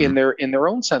 in their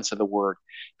own sense of the word,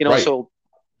 so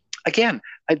again,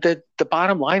 the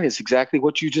bottom line is exactly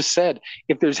what you just said.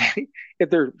 If there's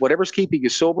whatever's keeping you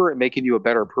sober and making you a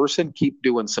better person, keep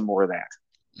doing some more of that.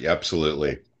 Yeah,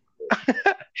 absolutely.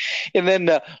 And then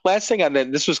last thing on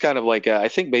that, this was kind of like, I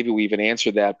think maybe we even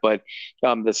answered that, but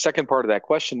the second part of that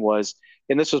question was,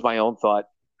 and this was my own thought,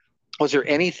 was there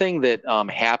anything that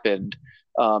happened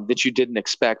that you didn't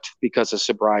expect because of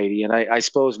sobriety? And I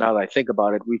suppose now that I think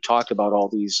about it, we've talked about all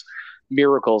these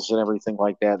miracles and everything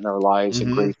like that in our lives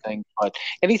and great things, but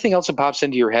anything else that pops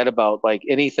into your head about like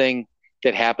anything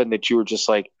that happened that you were just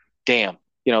like, damn,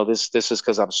 this is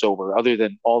because I'm sober, other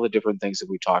than all the different things that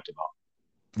we talked about?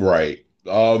 Right.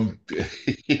 So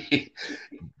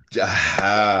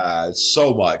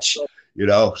much,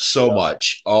 so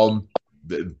much.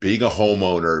 Being a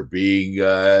homeowner, being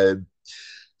a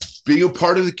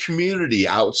part of the community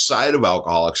outside of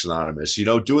Alcoholics Anonymous,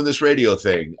 doing this radio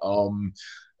thing.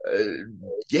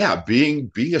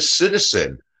 Being a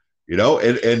citizen,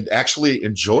 and actually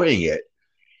enjoying it,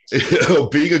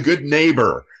 being a good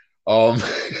neighbor.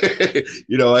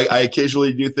 I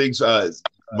occasionally do things.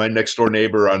 My next door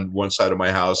neighbor on one side of my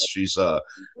house, she's an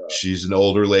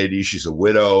older lady. She's a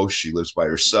widow. She lives by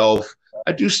herself.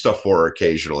 I do stuff for her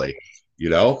occasionally,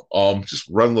 just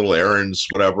run little errands,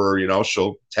 whatever,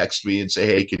 she'll text me and say,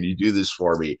 hey, can you do this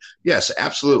for me? Yes,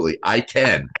 absolutely. I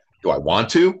can. Do I want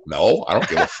to? No, I don't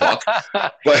give a fuck.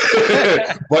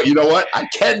 But you know what? I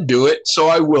can do it, so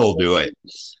I will do it.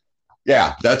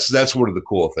 Yeah, that's one of the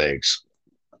cool things.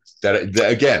 That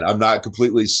again, I'm not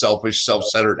completely selfish,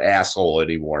 self-centered asshole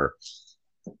anymore.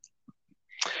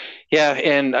 Yeah,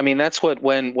 and that's what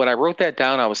when I wrote that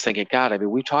down, I was thinking, God,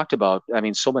 we talked about,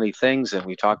 so many things, and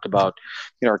we talked about,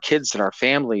 our kids and our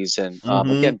families, and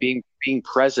again, being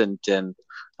present and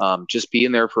just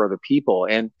being there for other people,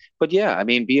 but yeah,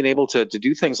 being able to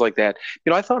do things like that.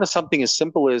 I thought of something as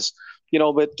simple as,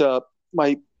 but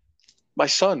my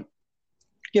son.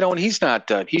 And he's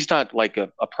not like a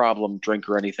problem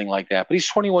drinker or anything like that, but he's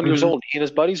 21 years old. He and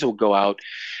his buddies will go out,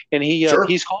 and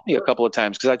he's called me a couple of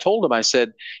times because I told him, I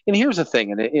said, and here's the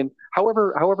thing, and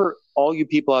however all you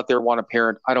people out there want to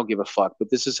parent, I don't give a fuck, but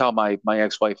this is how my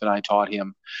ex-wife and I taught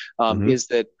him, is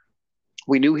that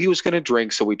we knew he was going to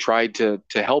drink, so we tried to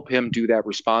help him do that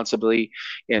responsibly,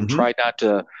 and Mm-hmm. tried not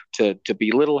to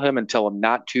belittle him and tell him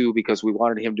not to, because we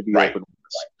wanted him to be Right. open with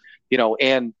us.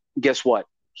 And guess what?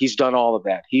 He's done all of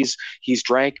that. He's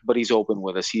drank, but he's open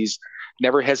with us. He's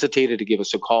never hesitated to give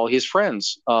us a call. His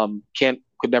friends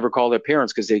could never call their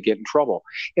parents because they get in trouble.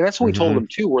 And that's what we told Mm-hmm. him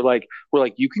too. We're like,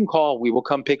 you can call, we will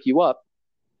come pick you up,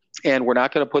 and we're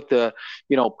not going to put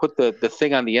the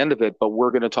thing on the end of it, but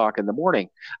we're going to talk in the morning.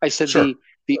 I said, Sure.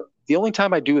 the only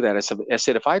time I do that, I said,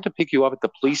 if I had to pick you up at the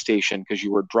police station because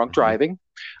you were drunk Mm-hmm. driving,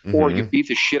 or you Mm-hmm. beat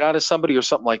the shit out of somebody or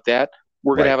something like that,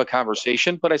 we're going to Right. have a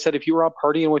conversation. But I said, if you were out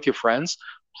partying with your friends,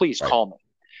 please Right. call me.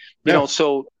 Yeah.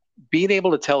 So being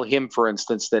able to tell him, for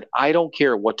instance, that I don't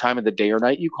care what time of the day or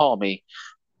night you call me,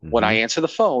 when I Mm-hmm. answer the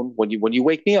phone, when you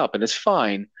wake me up, and it's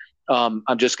fine, I'm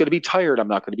just going to be tired. I'm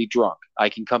not going to be drunk. I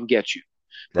can come get you.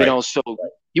 Right. So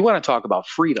you want to talk about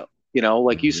freedom,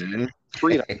 like you said, Mhm.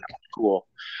 freedom. Cool.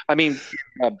 I mean,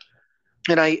 and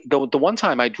the one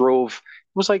time I drove,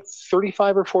 it was like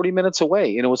 35 or 40 minutes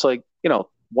away, and it was like,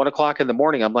 1 o'clock in the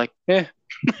morning. I'm like,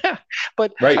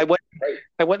 but Right. I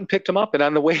went and picked him up, and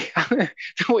on the way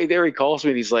there, he calls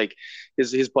me, and he's like,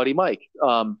 his buddy Mike.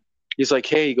 He's like,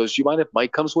 hey, he goes, do you mind if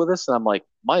Mike comes with us? And I'm like,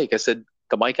 Mike? I said,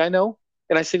 the Mike I know?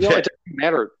 And I said, it doesn't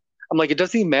matter. I'm like, it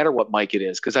doesn't even matter what Mike it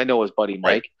is, because I know his buddy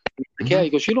Mike. Right. Like, yeah, he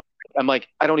goes, I'm like,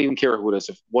 I don't even care who it is.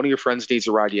 If one of your friends needs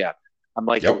a ride, yeah. I'm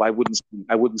like, Yep. I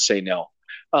wouldn't say no.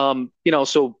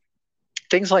 So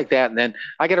things like that. And then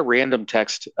I got a random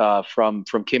text from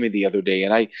Kimmy the other day,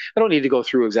 and I don't need to go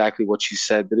through exactly what she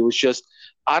said, but it was just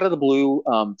out of the blue,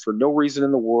 for no reason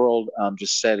in the world,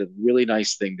 just said a really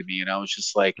nice thing to me, and I was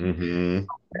just like, Mm-hmm.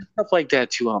 stuff like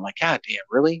that too. And I'm like, God damn,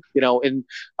 really?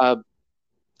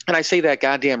 And I say that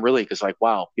goddamn really because, like,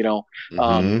 wow,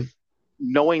 Mm-hmm.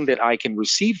 knowing that I can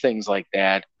receive things like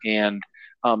that, and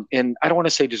I don't want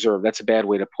to say deserve, that's a bad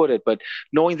way to put it, but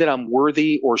knowing that I'm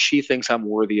worthy, or she thinks I'm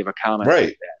worthy of a comment Right.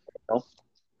 like that,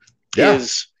 Yeah.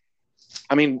 is,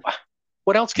 I mean,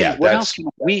 what else can Yeah, what else can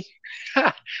we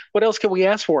what else can we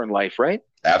ask for in life, right?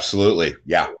 Absolutely.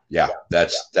 Yeah. Yeah.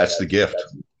 That's the gift,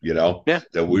 Yeah.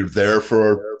 that we're there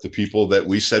for the people that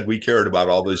we said we cared about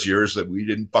all those years that we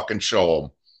didn't fucking show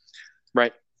them.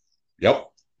 Right. Yep.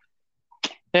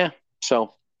 Yeah.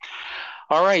 So,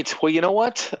 all right. Well, you know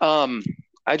what?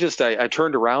 I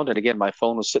turned around, and again, my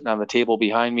phone was sitting on the table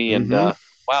behind me, and Mhm.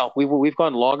 wow, we've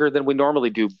gone longer than we normally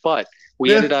do, but we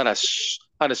Yeah. ended on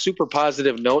a super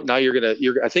positive note. Now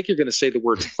I think you're gonna say the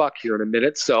word fuck here in a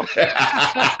minute. So,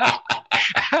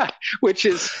 which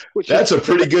That's is, a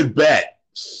pretty good bet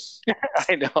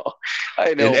I know.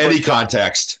 in any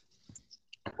context.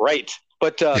 Right.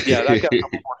 But yeah, I've got a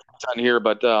couple more things on here.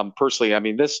 But personally, I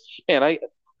mean, this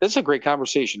is a great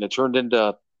conversation. It turned into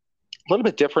a little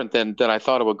bit different than I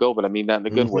thought it would go, but I mean that in a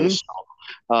good way. Mhm.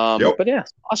 So, Yep. but yeah,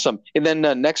 awesome. And then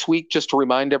next week, just to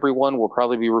remind everyone, we'll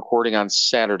probably be recording on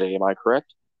Saturday. Am I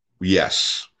correct?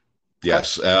 Yes.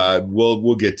 Yes.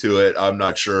 We'll get to it. I'm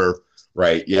not sure.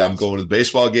 Right. Yeah. I'm going to the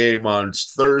baseball game on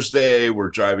Thursday. We're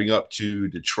driving up to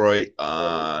Detroit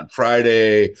on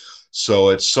Friday. So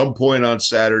at some point on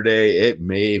Saturday, it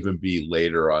may even be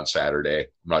later on Saturday.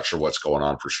 I'm not sure what's going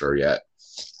on for sure yet.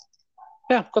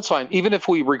 Yeah, that's fine. Even if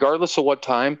regardless of what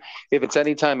time, if it's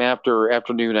any time after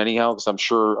afternoon, anyhow, because I'm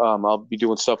sure I'll be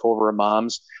doing stuff over at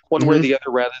Mom's, one way or the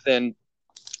other, rather than,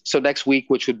 so next week,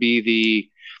 which would be the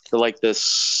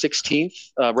 16th,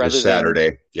 rather This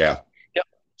Saturday. Yeah. Yep.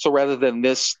 So rather than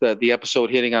the episode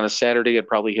hitting on a Saturday, it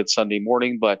probably hit Sunday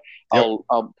morning. But Yep.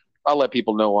 I'll let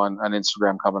people know on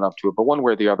Instagram coming up to it. But one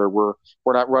way or the other, we're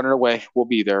not running away. We'll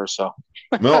be there. So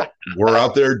No, we're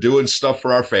out there doing stuff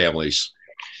for our families.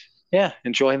 yeah,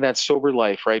 enjoying that sober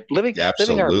life, right?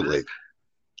 Absolutely.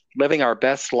 Living our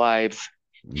best lives.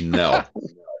 No.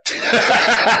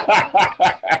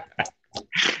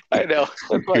 I know.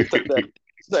 That's why I said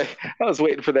that. I was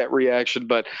waiting for that reaction,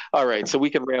 but all right. So we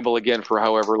can ramble again for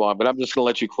however long, but I'm just going to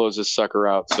let you close this sucker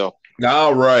out. So,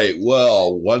 all right.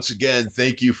 Well, once again,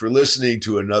 thank you for listening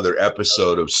to another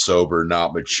episode of Sober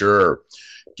Not Mature.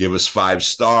 Give us 5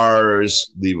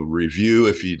 stars, leave a review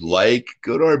if you'd like,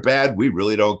 good or bad. We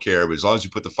really don't care, but as long as you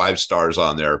put the 5 stars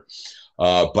on there,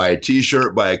 buy a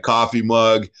t-shirt, buy a coffee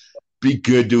mug, be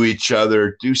good to each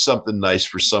other, do something nice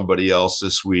for somebody else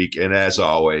this week. And as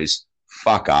always,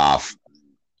 fuck off.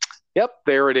 Yep,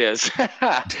 there it is. All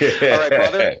right,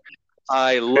 brother.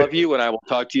 I love you, and I will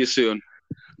talk to you soon.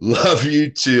 Love you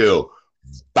too.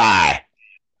 Bye.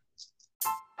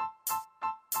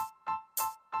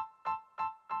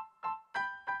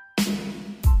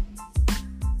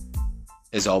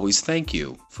 As always, thank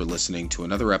you for listening to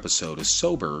another episode of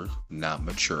Sober Not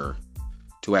Mature.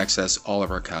 To access all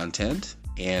of our content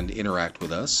and interact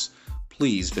with us,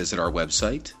 please visit our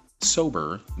website,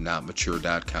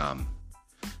 SoberNotMature.com.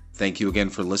 Thank you again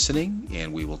for listening,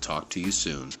 and we will talk to you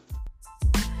soon.